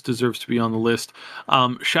 Kratos deserves to be on the list.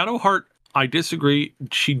 Shadowheart, I disagree.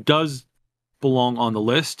 She does belong on the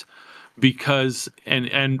list because,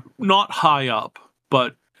 and not high up,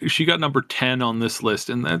 but she got number 10 on this list,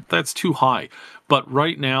 and that's too high. But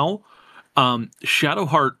right now,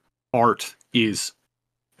 Shadowheart art is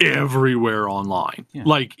everywhere online,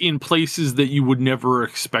 like in places that you would never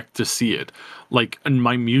expect to see it. Like in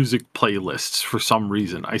my music playlists, for some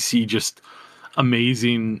reason, I see just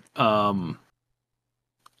amazing, beautiful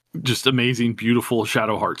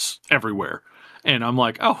Shadowhearts everywhere. And I'm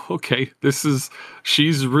like, oh, okay, I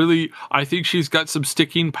think she's got some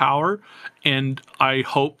sticking power, and I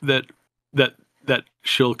hope that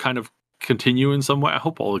she'll kind of continue in some way. I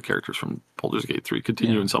hope all the characters from Baldur's Gate 3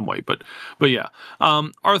 continue in some way, but yeah.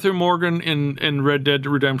 Arthur Morgan in Red Dead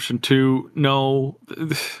Redemption 2, no.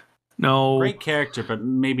 Great character, but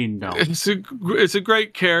maybe no. It's a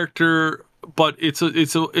great character, but it's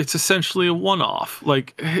essentially a one-off.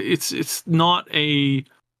 Like it's not a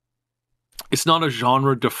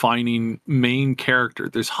genre-defining main character.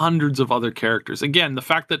 There's hundreds of other characters. Again, the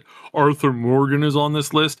fact that Arthur Morgan is on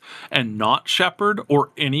this list and not Shepard or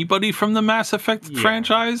anybody from the Mass Effect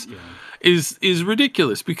franchise is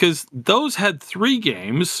ridiculous, because those had 3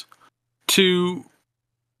 games to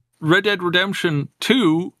Red Dead Redemption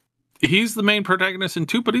 2. He's the main protagonist in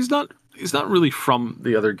 2, but he's not really from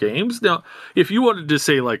the other games. Now, if you wanted to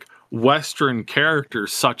say like Western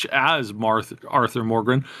characters such as Arthur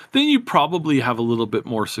Morgan, then you probably have a little bit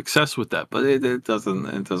more success with that. But it doesn't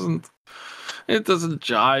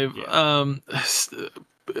jive.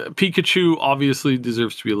 Pikachu obviously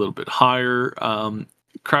deserves to be a little bit higher.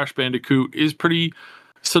 Crash Bandicoot is pretty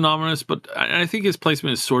synonymous, but I think his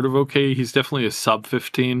placement is sort of okay. He's definitely a sub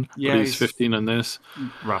 15. Yeah, but he's 15 on this.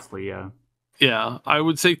 Roughly, yeah. Yeah, I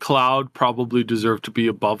would say Cloud probably deserved to be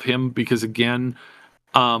above him because, again,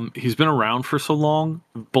 he's been around for so long,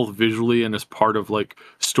 both visually and as part of like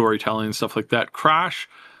storytelling and stuff like that. Crash,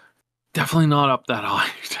 definitely not up that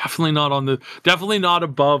high. Definitely not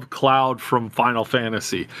above Cloud from Final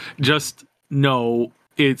Fantasy. Just no.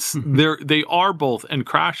 It's they are both, and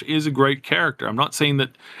Crash is a great character. I'm not saying that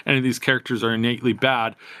any of these characters are innately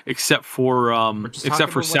bad, except for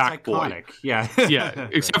Sackboy. Yeah.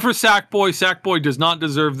 Except for Sackboy. Sackboy does not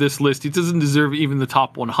deserve this list. He doesn't deserve even the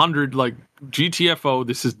top 100. Like GTFO,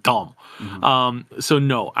 this is dumb. So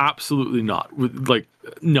no, absolutely not.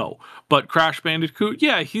 No. But Crash Bandicoot,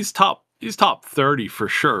 yeah, he's top 30 for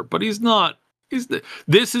sure. But he's not.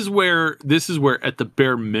 This is where at the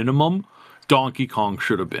bare minimum, Donkey Kong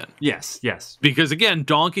should have been. Yes. Because again,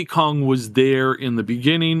 Donkey Kong was there in the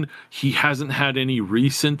beginning. He hasn't had any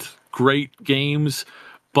recent great games,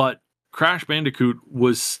 but Crash Bandicoot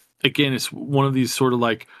was, again, it's one of these sort of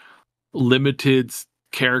like limited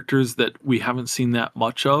characters that we haven't seen that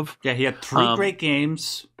much of. Yeah, he had 3 great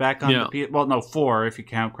games back on the well, no, 4 if you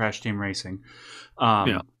count Crash Team Racing.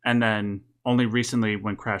 And then only recently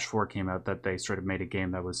when Crash 4 came out that they sort of made a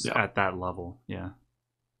game that was at that level. Yeah.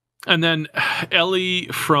 And then Ellie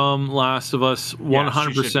from Last of Us,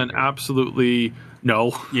 100% absolutely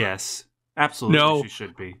no. Yes. Absolutely, no, she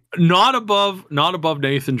should be. Not above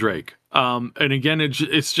Nathan Drake. And again,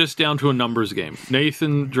 it's just down to a numbers game.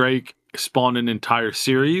 Nathan Drake spawned an entire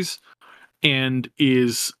series and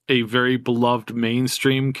is a very beloved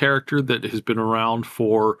mainstream character that has been around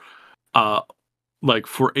for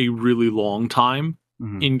for a really long time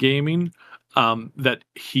in gaming. That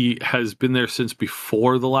he has been there since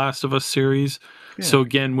before the Last of Us series. Yeah. So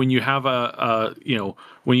again, when you have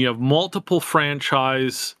when you have multiple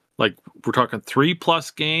franchise, like we're talking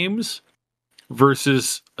 3+ games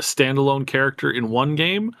versus a standalone character in one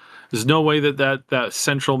game, there's no way that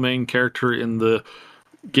central main character in the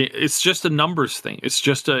game, it's just a numbers thing. It's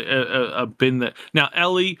just a bin that. Now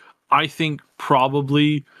Ellie, I think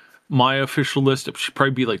probably my official list, it should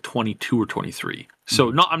probably be like 22 or 23.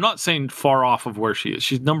 So I'm not saying far off of where she is.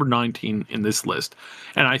 She's number 19 in this list,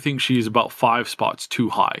 and I think she's about 5 spots too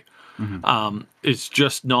high. It's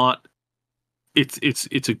just not.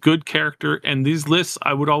 It's a good character, and these lists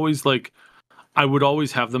I would always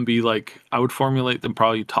have them be like, I would formulate them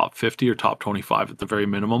probably top 50 or top 25 at the very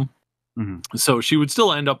minimum. So she would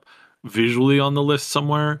still end up visually on the list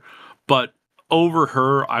somewhere, but over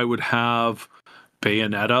her I would have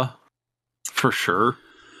Bayonetta for sure.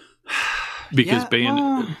 Because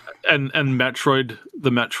and Metroid, the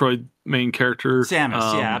Metroid main character,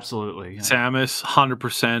 Samus, absolutely. Yeah. Samus,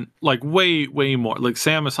 100%, like way more. Like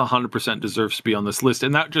Samus, 100% deserves to be on this list,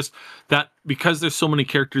 and that because there's so many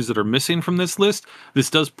characters that are missing from this list, this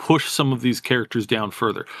does push some of these characters down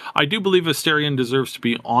further. I do believe Asterion deserves to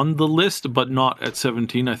be on the list, but not at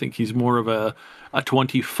 17. I think he's more of a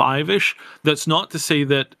 25-ish. That's not to say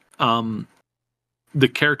that the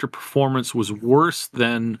character performance was worse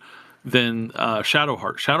than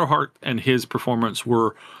Shadowheart. Shadowheart and his performance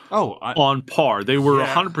were on par. They were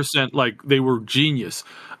 100% like they were genius.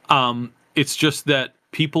 It's just that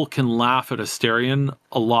people can laugh at Asterion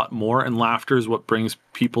a lot more, and laughter is what brings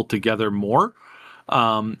people together more.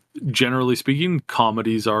 Generally speaking,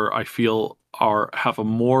 comedies I feel have a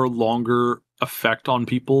more longer effect on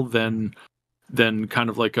people than kind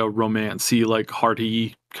of like a romancy, like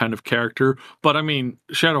hearty kind of character. But I mean,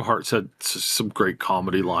 Shadowheart said some great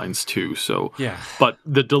comedy lines too. So but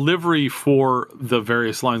the delivery for the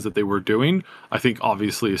various lines that they were doing, I think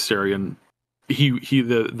obviously Asterion,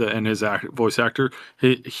 and his voice actor,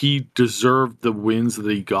 he deserved the wins that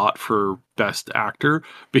he got for best actor,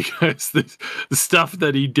 because the stuff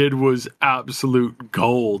that he did was absolute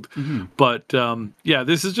gold. But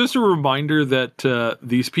this is just a reminder that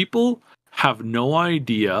these people have no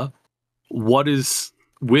idea what is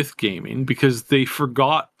with gaming, because they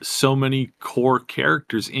forgot so many core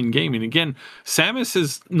characters in gaming. Again, Samus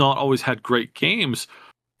has not always had great games.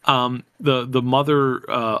 The Mother,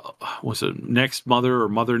 was it Next Mother or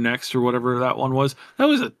Mother Next or whatever that one was? That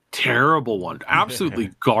was a terrible one.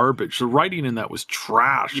 Absolutely garbage. The writing in that was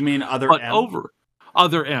trash. You mean Other M?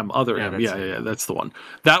 Other M. Yeah, that's the one.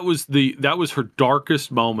 That was her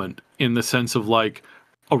darkest moment, in the sense of like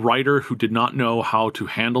a writer who did not know how to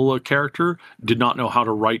handle a character, did not know how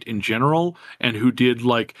to write in general, and who did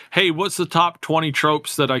like, hey, what's the top 20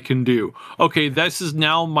 tropes that I can do? Okay, this is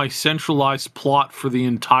now my centralized plot for the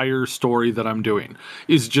entire story that I'm doing,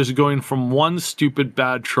 is just going from one stupid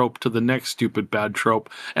bad trope to the next stupid bad trope,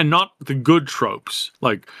 and not the good tropes.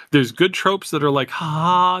 Like, there's good tropes that are like,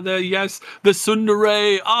 the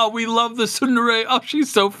tsundere, we love the tsundere, she's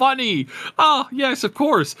so funny, yes, of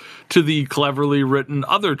course, to the cleverly written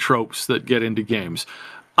other tropes that get into games.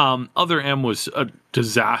 Other M was a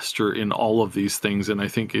disaster in all of these things, and I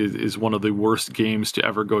think is one of the worst games to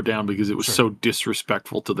ever go down, because it was so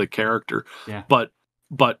disrespectful to the character. Yeah. But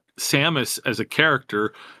Samus as a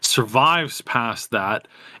character survives past that,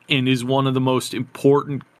 and is one of the most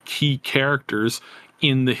important key characters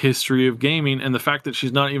in the history of gaming. And the fact that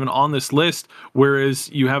she's not even on this list, whereas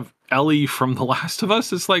you have Ellie from The Last of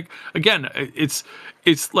Us, it's like, again, it's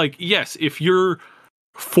like, yes, if you're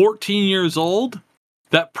 14 years old,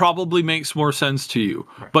 that probably makes more sense to you.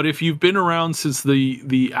 Right. But if you've been around since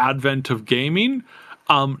the advent of gaming,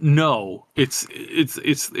 no, it's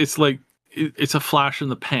like it's a flash in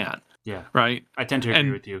the pan. Yeah, right. I tend to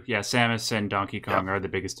agree with you. Yeah, Samus and Donkey Kong are the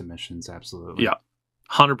biggest emissions. Absolutely. Yeah,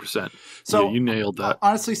 100%. So you nailed that.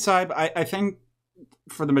 Honestly, Syb, I think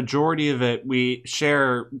for the majority of it, we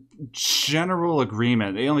share general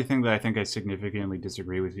agreement. The only thing that I think I significantly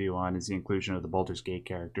disagree with you on is the inclusion of the Baldur's Gate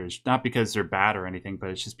characters. Not because they're bad or anything, but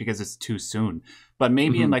it's just because it's too soon. But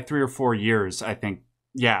maybe in like 3 or 4 years, I think,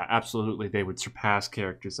 yeah, absolutely, they would surpass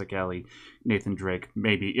characters like Ellie, Nathan Drake,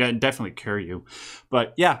 maybe, yeah, definitely Kiryu.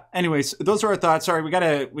 But yeah, anyways, those are our thoughts. Sorry, we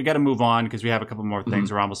gotta move on because we have a couple more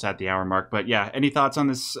things. We're almost at the hour mark. But yeah, any thoughts on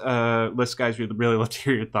this list, guys? We'd really love to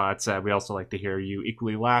hear your thoughts. We also like to hear you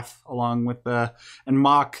equally laugh along with and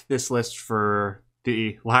mock this list for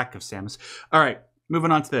the lack of Samus. All right,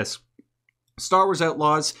 moving on to this. Star Wars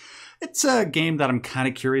Outlaws. It's a game that I'm kind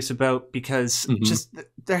of curious about because just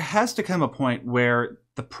there has to come a point where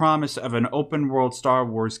the promise of an open world Star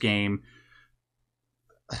Wars game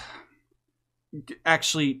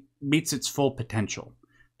actually meets its full potential.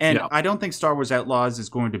 And I don't think Star Wars Outlaws is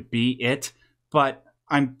going to be it, but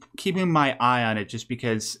I'm keeping my eye on it just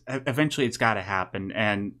because eventually it's got to happen.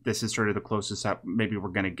 And this is sort of the closest that maybe we're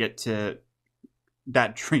going to get to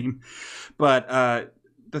that dream. But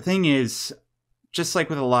the thing is, just like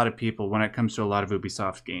with a lot of people, when it comes to a lot of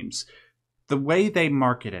Ubisoft games, the way they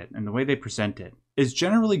market it and the way they present it is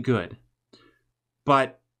generally good.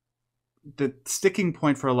 But the sticking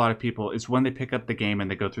point for a lot of people is when they pick up the game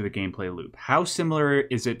and they go through the gameplay loop. How similar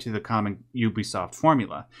is it to the common Ubisoft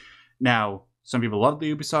formula? Now, some people love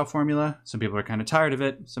the Ubisoft formula. Some people are kind of tired of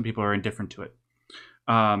it. Some people are indifferent to it.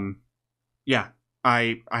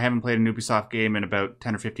 I haven't played an Ubisoft game in about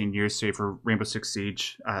 10 or 15 years, save for Rainbow Six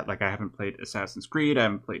Siege. I haven't played Assassin's Creed. I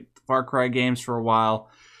haven't played Far Cry games for a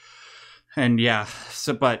while. And yeah,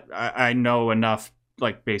 but I know enough,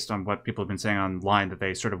 like based on what people have been saying online, that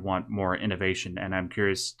they sort of want more innovation. And I'm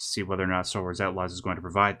curious to see whether or not Star Wars Outlaws is going to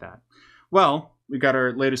provide that. Well, we got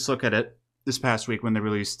our latest look at it this past week when they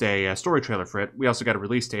released a story trailer for it. We also got a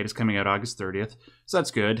release date. It's coming out August 30th. So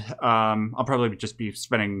that's good. I'll probably just be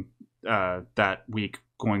spending that week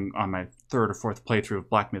going on my 3rd or 4th playthrough of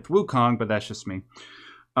Black Myth Wukong, but that's just me.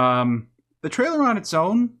 The trailer on its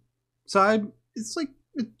own side, it's like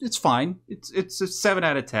it's fine. It's a 7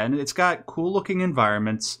 out of 10. It's got cool looking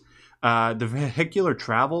environments. The vehicular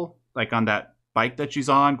travel, like on that bike that she's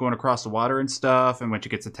on, going across the water and stuff, and when she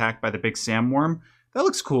gets attacked by the big sandworm, that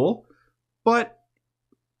looks cool. But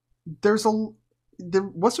there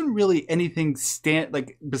wasn't really anything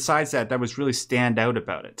besides that was really stand out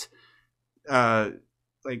about it.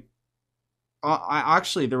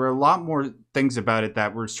 Actually, there were a lot more things about it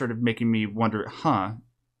that were sort of making me wonder,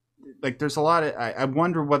 like there's a lot of, I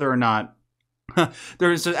wonder whether or not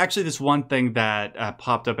there is actually this one thing that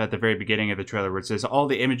popped up at the very beginning of the trailer where it says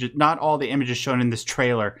not all the images shown in this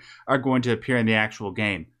trailer are going to appear in the actual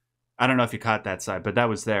game. I don't know if you caught that side, but that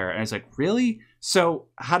was there. And it's like, really? So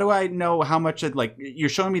how do I know how much you're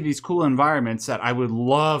showing me these cool environments that I would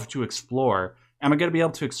love to explore. Am I going to be able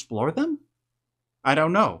to explore them? I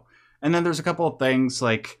don't know. And then there's a couple of things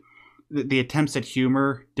like the attempts at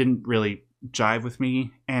humor didn't really jive with me.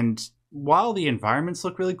 And while the environments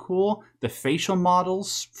look really cool, the facial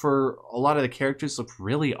models for a lot of the characters look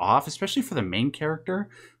really off, especially for the main character,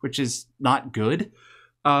 which is not good.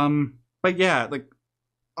 But yeah, like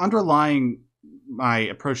underlying my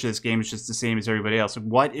approach to this game is just the same as everybody else.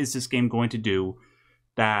 What is this game going to do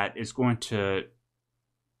that is going to,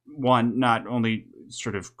 one, not only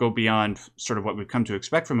sort of go beyond sort of what we've come to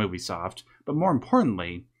expect from Ubisoft, but more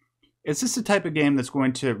importantly, is this the type of game that's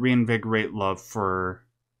going to reinvigorate love for,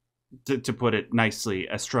 to put it nicely,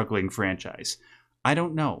 a struggling franchise? I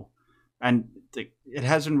don't know. And it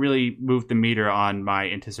hasn't really moved the meter on my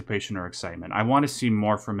anticipation or excitement. I want to see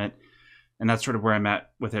more from it. And that's sort of where I'm at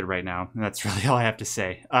with it right now. And that's really all I have to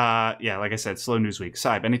say. Yeah, like I said, slow news week.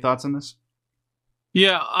 Saib, any thoughts on this?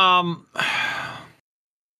 Yeah,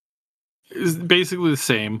 it's basically the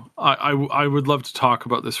same. I would love to talk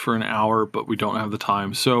about this for an hour, but we don't have the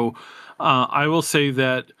time. So I will say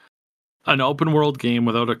that an open world game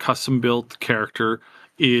without a custom built character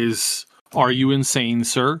is, are you insane,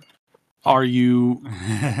 sir? Are you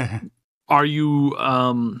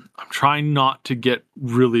I'm trying not to get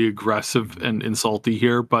really aggressive and insulty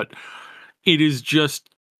here, but it is just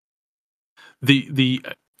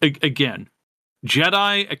again,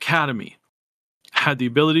 Jedi Academy had the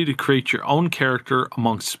ability to create your own character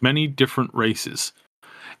amongst many different races.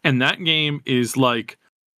 And that game is like,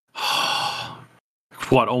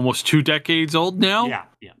 what, almost 2 decades old now?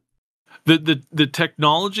 Yeah. The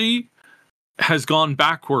technology has gone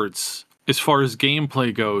backwards as far as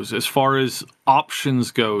gameplay goes, as far as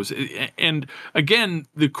options goes. And again,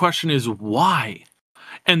 the question is why?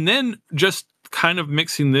 And then just kind of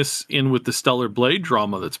mixing this in with the Stellar Blade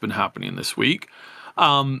drama that's been happening this week.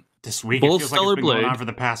 This week, it feels like it's been going on for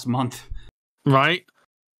the past month. right?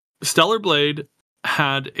 Stellar Blade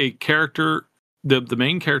had a character, the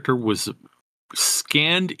main character was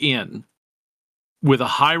scanned in with a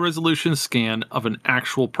high resolution scan of an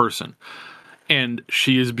actual person. And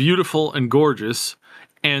she is beautiful and gorgeous.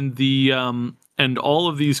 And and all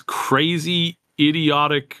of these crazy,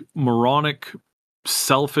 idiotic, moronic,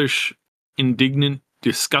 selfish, indignant,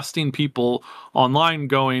 disgusting people online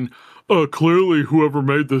going, clearly whoever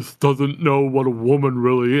made this doesn't know what a woman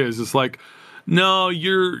really is. It's like, no,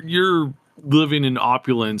 you're living in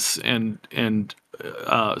opulence and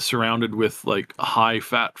surrounded with like high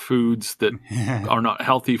fat foods that are not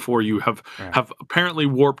healthy for you, have apparently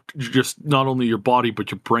warped just not only your body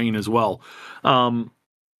but your brain as well.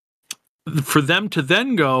 For them to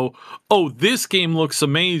then go, oh, this game looks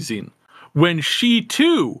amazing, when she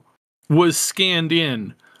too was scanned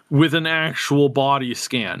in with an actual body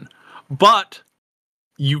scan. But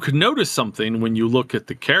you can notice something when you look at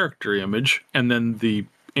the character image and then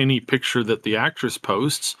any picture that the actress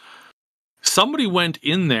posts. Somebody went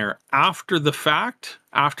in there after the fact,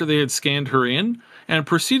 after they had scanned her in, and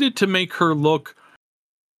proceeded to make her look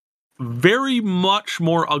very much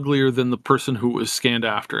more uglier than the person who was scanned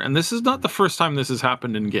after. And this is not the first time this has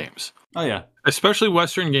happened in games. Oh, yeah. Especially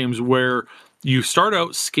Western games where you start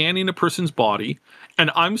out scanning a person's body, and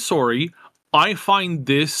I'm sorry, I find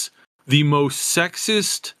this the most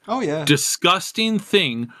sexist, disgusting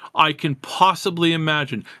thing I can possibly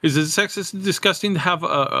imagine. Is it sexist and disgusting to have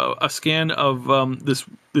a scan of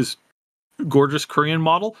this gorgeous Korean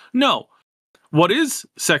model? No. What is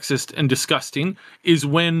sexist and disgusting is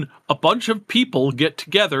when a bunch of people get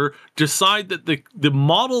together, decide that the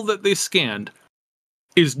model that they scanned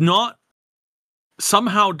is not,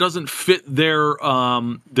 somehow doesn't fit their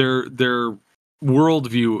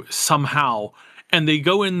worldview somehow, and they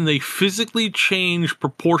go in and they physically change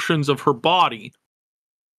proportions of her body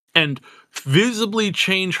and visibly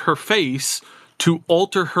change her face to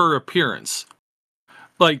alter her appearance.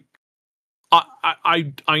 Like,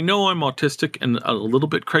 I know I'm autistic and a little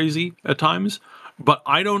bit crazy at times, but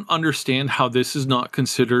I don't understand how this is not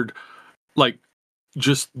considered like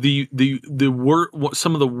just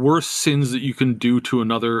some of the worst sins that you can do to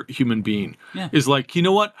another human being. Is like, you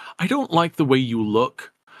know what? I don't like the way you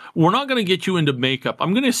look. We're not going to get you into makeup.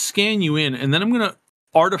 I'm going to scan you in, and then I'm going to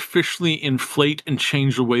artificially inflate and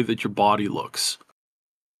change the way that your body looks.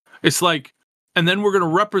 It's like, and then we're going to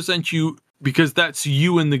represent you because that's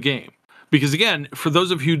you in the game. Because again, for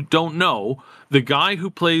those of you who don't know, the guy who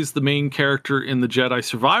plays the main character in the Jedi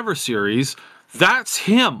Survivor series, that's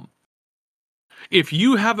him. If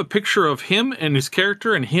you have a picture of him and his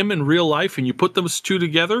character and him in real life and you put those two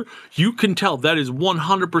together, you can tell that is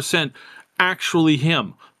 100% actually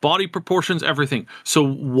him. Body proportions, everything. So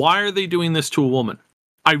why are they doing this to a woman?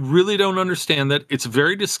 I really don't understand that. It's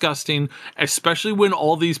very disgusting, especially when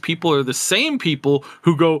all these people are the same people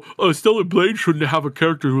who go, oh, Stellar Blade shouldn't have a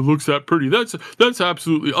character who looks that pretty. That's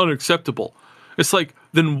absolutely unacceptable. It's like,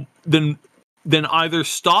 then either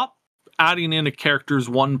stop adding in a character's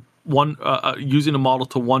using a model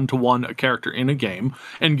to one a character in a game,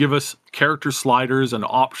 and give us character sliders and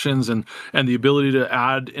options and the ability to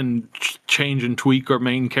add and change and tweak our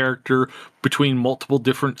main character between multiple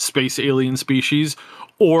different space alien species,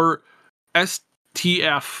 or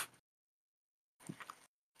STF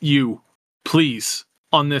you, please,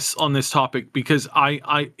 on this topic, because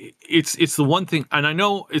it's the one thing, and I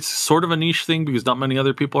know it's sort of a niche thing because not many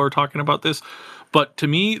other people are talking about this, but to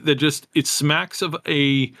me it smacks of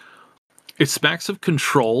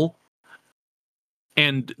control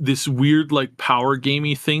and this weird like power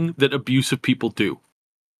gamey thing that abusive people do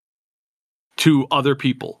to other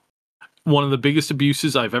people. One of the biggest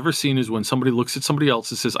abuses I've ever seen is when somebody looks at somebody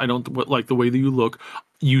else and says, I don't like the way that you look.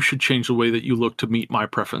 You should change the way that you look to meet my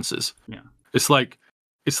preferences. Yeah. It's like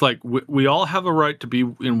we all have a right to be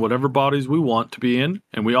in whatever bodies we want to be in,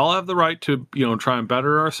 and we all have the right to, try and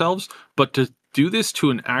better ourselves, but to do this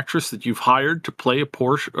to an actress that you've hired to play a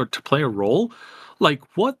portion or to play a role, like,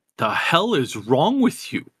 what the hell is wrong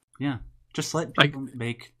with you? Yeah, just let people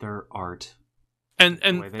make their art and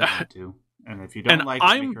the way they want to, and if you don't like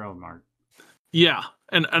it, make your own art. Yeah,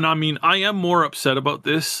 and I mean, I am more upset about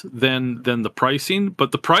this than the pricing,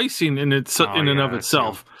 but the pricing in and of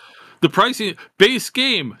itself, the pricing base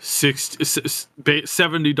game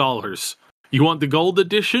 $70. You want the gold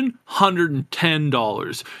edition?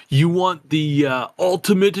 $110. You want the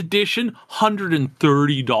ultimate edition?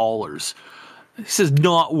 $130. This is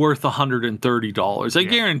not worth $130. I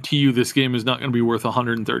guarantee you this game is not going to be worth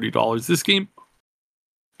 $130. This game,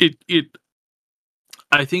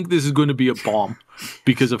 I think this is going to be a bomb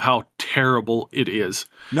because of how terrible it is.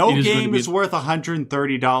 No game is worth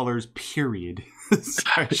 $130, period.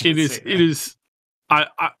 It is.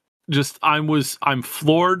 I'm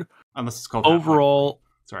floored. Unless it's called overall.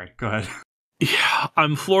 Sorry, go ahead. Yeah,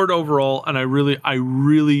 I'm floored overall, and I really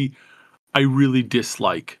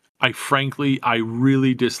dislike. I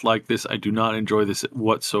really dislike this. I do not enjoy this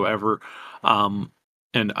whatsoever. And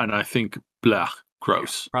I think, blah,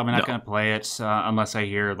 gross. Probably not going to play it unless I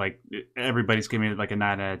hear like everybody's giving it like a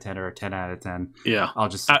 9 out of 10 or a 10 out of 10. Yeah, I'll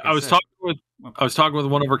just. I was talking with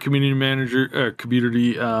one of our community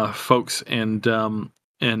folks,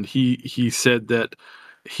 and he said that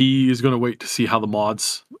he is going to wait to see how the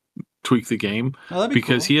mods tweak the game,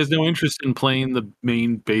 because he has no interest in playing the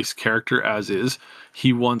main base character as is.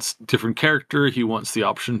 He wants different character. He wants the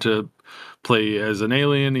option to play as an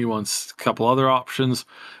alien. He wants a couple other options.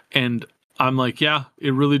 And I'm like, yeah,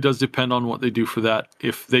 it really does depend on what they do for that.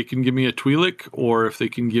 If they can give me a Twi'lek, or if they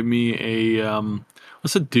can give me a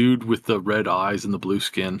what's a dude with the red eyes and the blue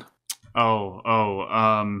skin?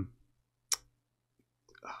 From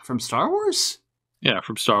Star Wars? Yeah,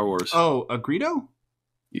 from Star Wars. Oh, a Greedo?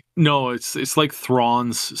 No, it's like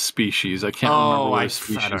Thrawn's species. I can't remember what his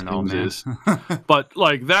species name is. But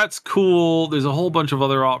like, that's cool. There's a whole bunch of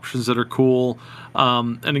other options that are cool.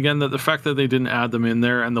 And again, the fact that they didn't add them in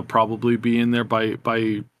there, and they'll probably be in there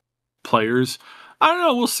by players. I don't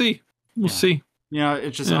know. We'll see. We'll see. You know,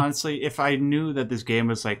 it's just honestly, if I knew that this game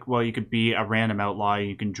was like, well, you could be a random outlaw,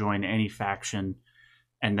 you can join any faction,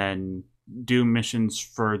 and then do missions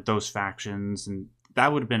for those factions, and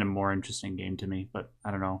that would have been a more interesting game to me. But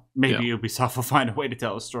I don't know. Maybe Ubisoft will find a way to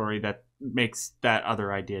tell a story that makes that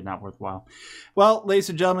other idea not worthwhile. Well, ladies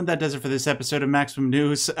and gentlemen, that does it for this episode of Maximum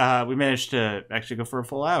News. We managed to actually go for a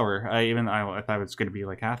full hour. I thought it was going to be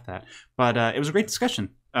like half that. But it was a great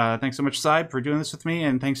discussion. Thanks so much, Syb, for doing this with me,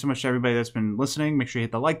 and thanks so much to everybody that's been listening. Make sure you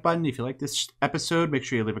hit the like button if you like this episode. Make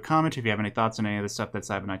sure you leave a comment if you have any thoughts on any of the stuff that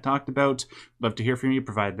Syb and I talked about. Love to hear from you,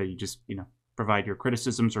 provided that you just, provide your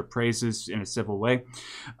criticisms or praises in a civil way.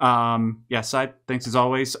 Syb, thanks as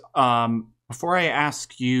always. Before I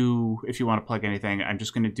ask you if you want to plug anything, I'm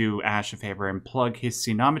just going to do Ash a favor and plug his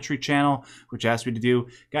Xenometry channel, which asked me to do.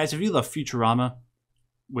 Guys, if you love Futurama,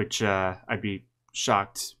 which I'd be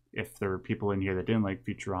shocked if there were people in here that didn't like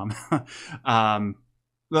Futurama,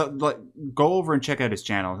 go over and check out his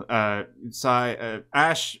channel.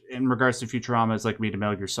 Ash, in regards to Futurama, is like me to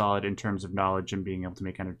Metal Gear Solid in terms of knowledge and being able to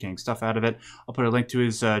make entertaining stuff out of it. I'll put a link to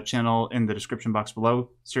his channel in the description box below.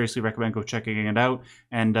 Seriously recommend go checking it out.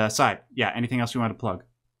 And Syb, anything else you want to plug?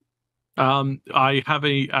 I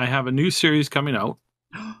have a new series coming out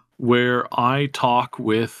where I talk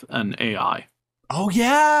with an AI. Oh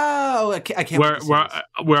yeah, I can't.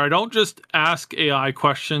 Where I don't just ask AI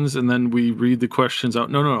questions and then we read the questions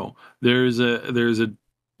out. No. There's a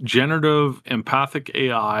generative empathic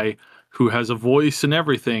AI who has a voice and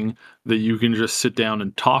everything that you can just sit down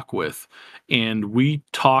and talk with. And we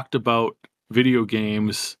talked about video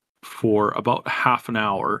games for about half an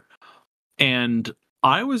hour, and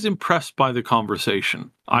I was impressed by the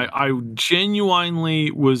conversation. I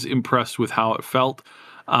genuinely was impressed with how it felt.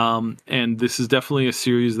 And this is definitely a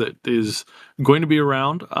series that is going to be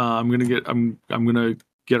around. I'm gonna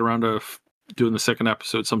get around to doing the second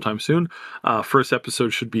episode sometime soon. First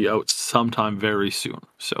episode should be out sometime very soon.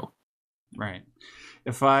 So, right.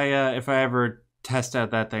 If I ever test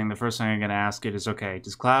out that thing, the first thing I'm gonna ask it is, okay,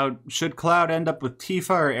 should Cloud end up with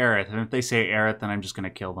Tifa or Aerith? And if they say Aerith, then I'm just gonna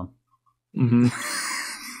kill them. Mm-hmm.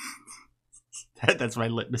 That's my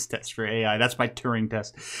litmus test for AI. That's my Turing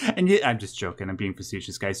test. And I'm just joking. I'm being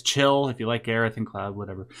facetious, guys. Chill. If you like Aerith and Cloud,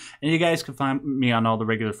 whatever. And you guys can find me on all the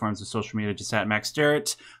regular forms of social media, just at Max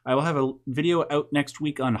Derrat. I will have a video out next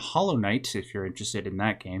week on Hollow Knight, if you're interested in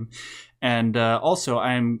that game. And also,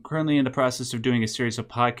 I'm currently in the process of doing a series of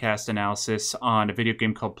podcast analysis on a video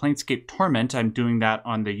game called Planescape Torment. I'm doing that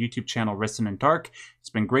on the YouTube channel Resonant Dark.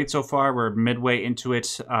 It's been great so far. We're midway into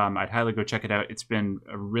it. I'd highly go check it out. It's been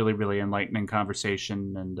a really, really enlightening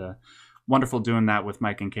conversation, and wonderful doing that with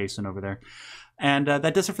Mike and Kason over there. And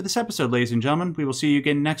that does it for this episode, ladies and gentlemen. We will see you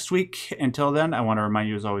again next week. Until then, I want to remind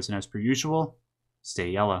you, as always and as per usual,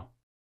 stay yellow.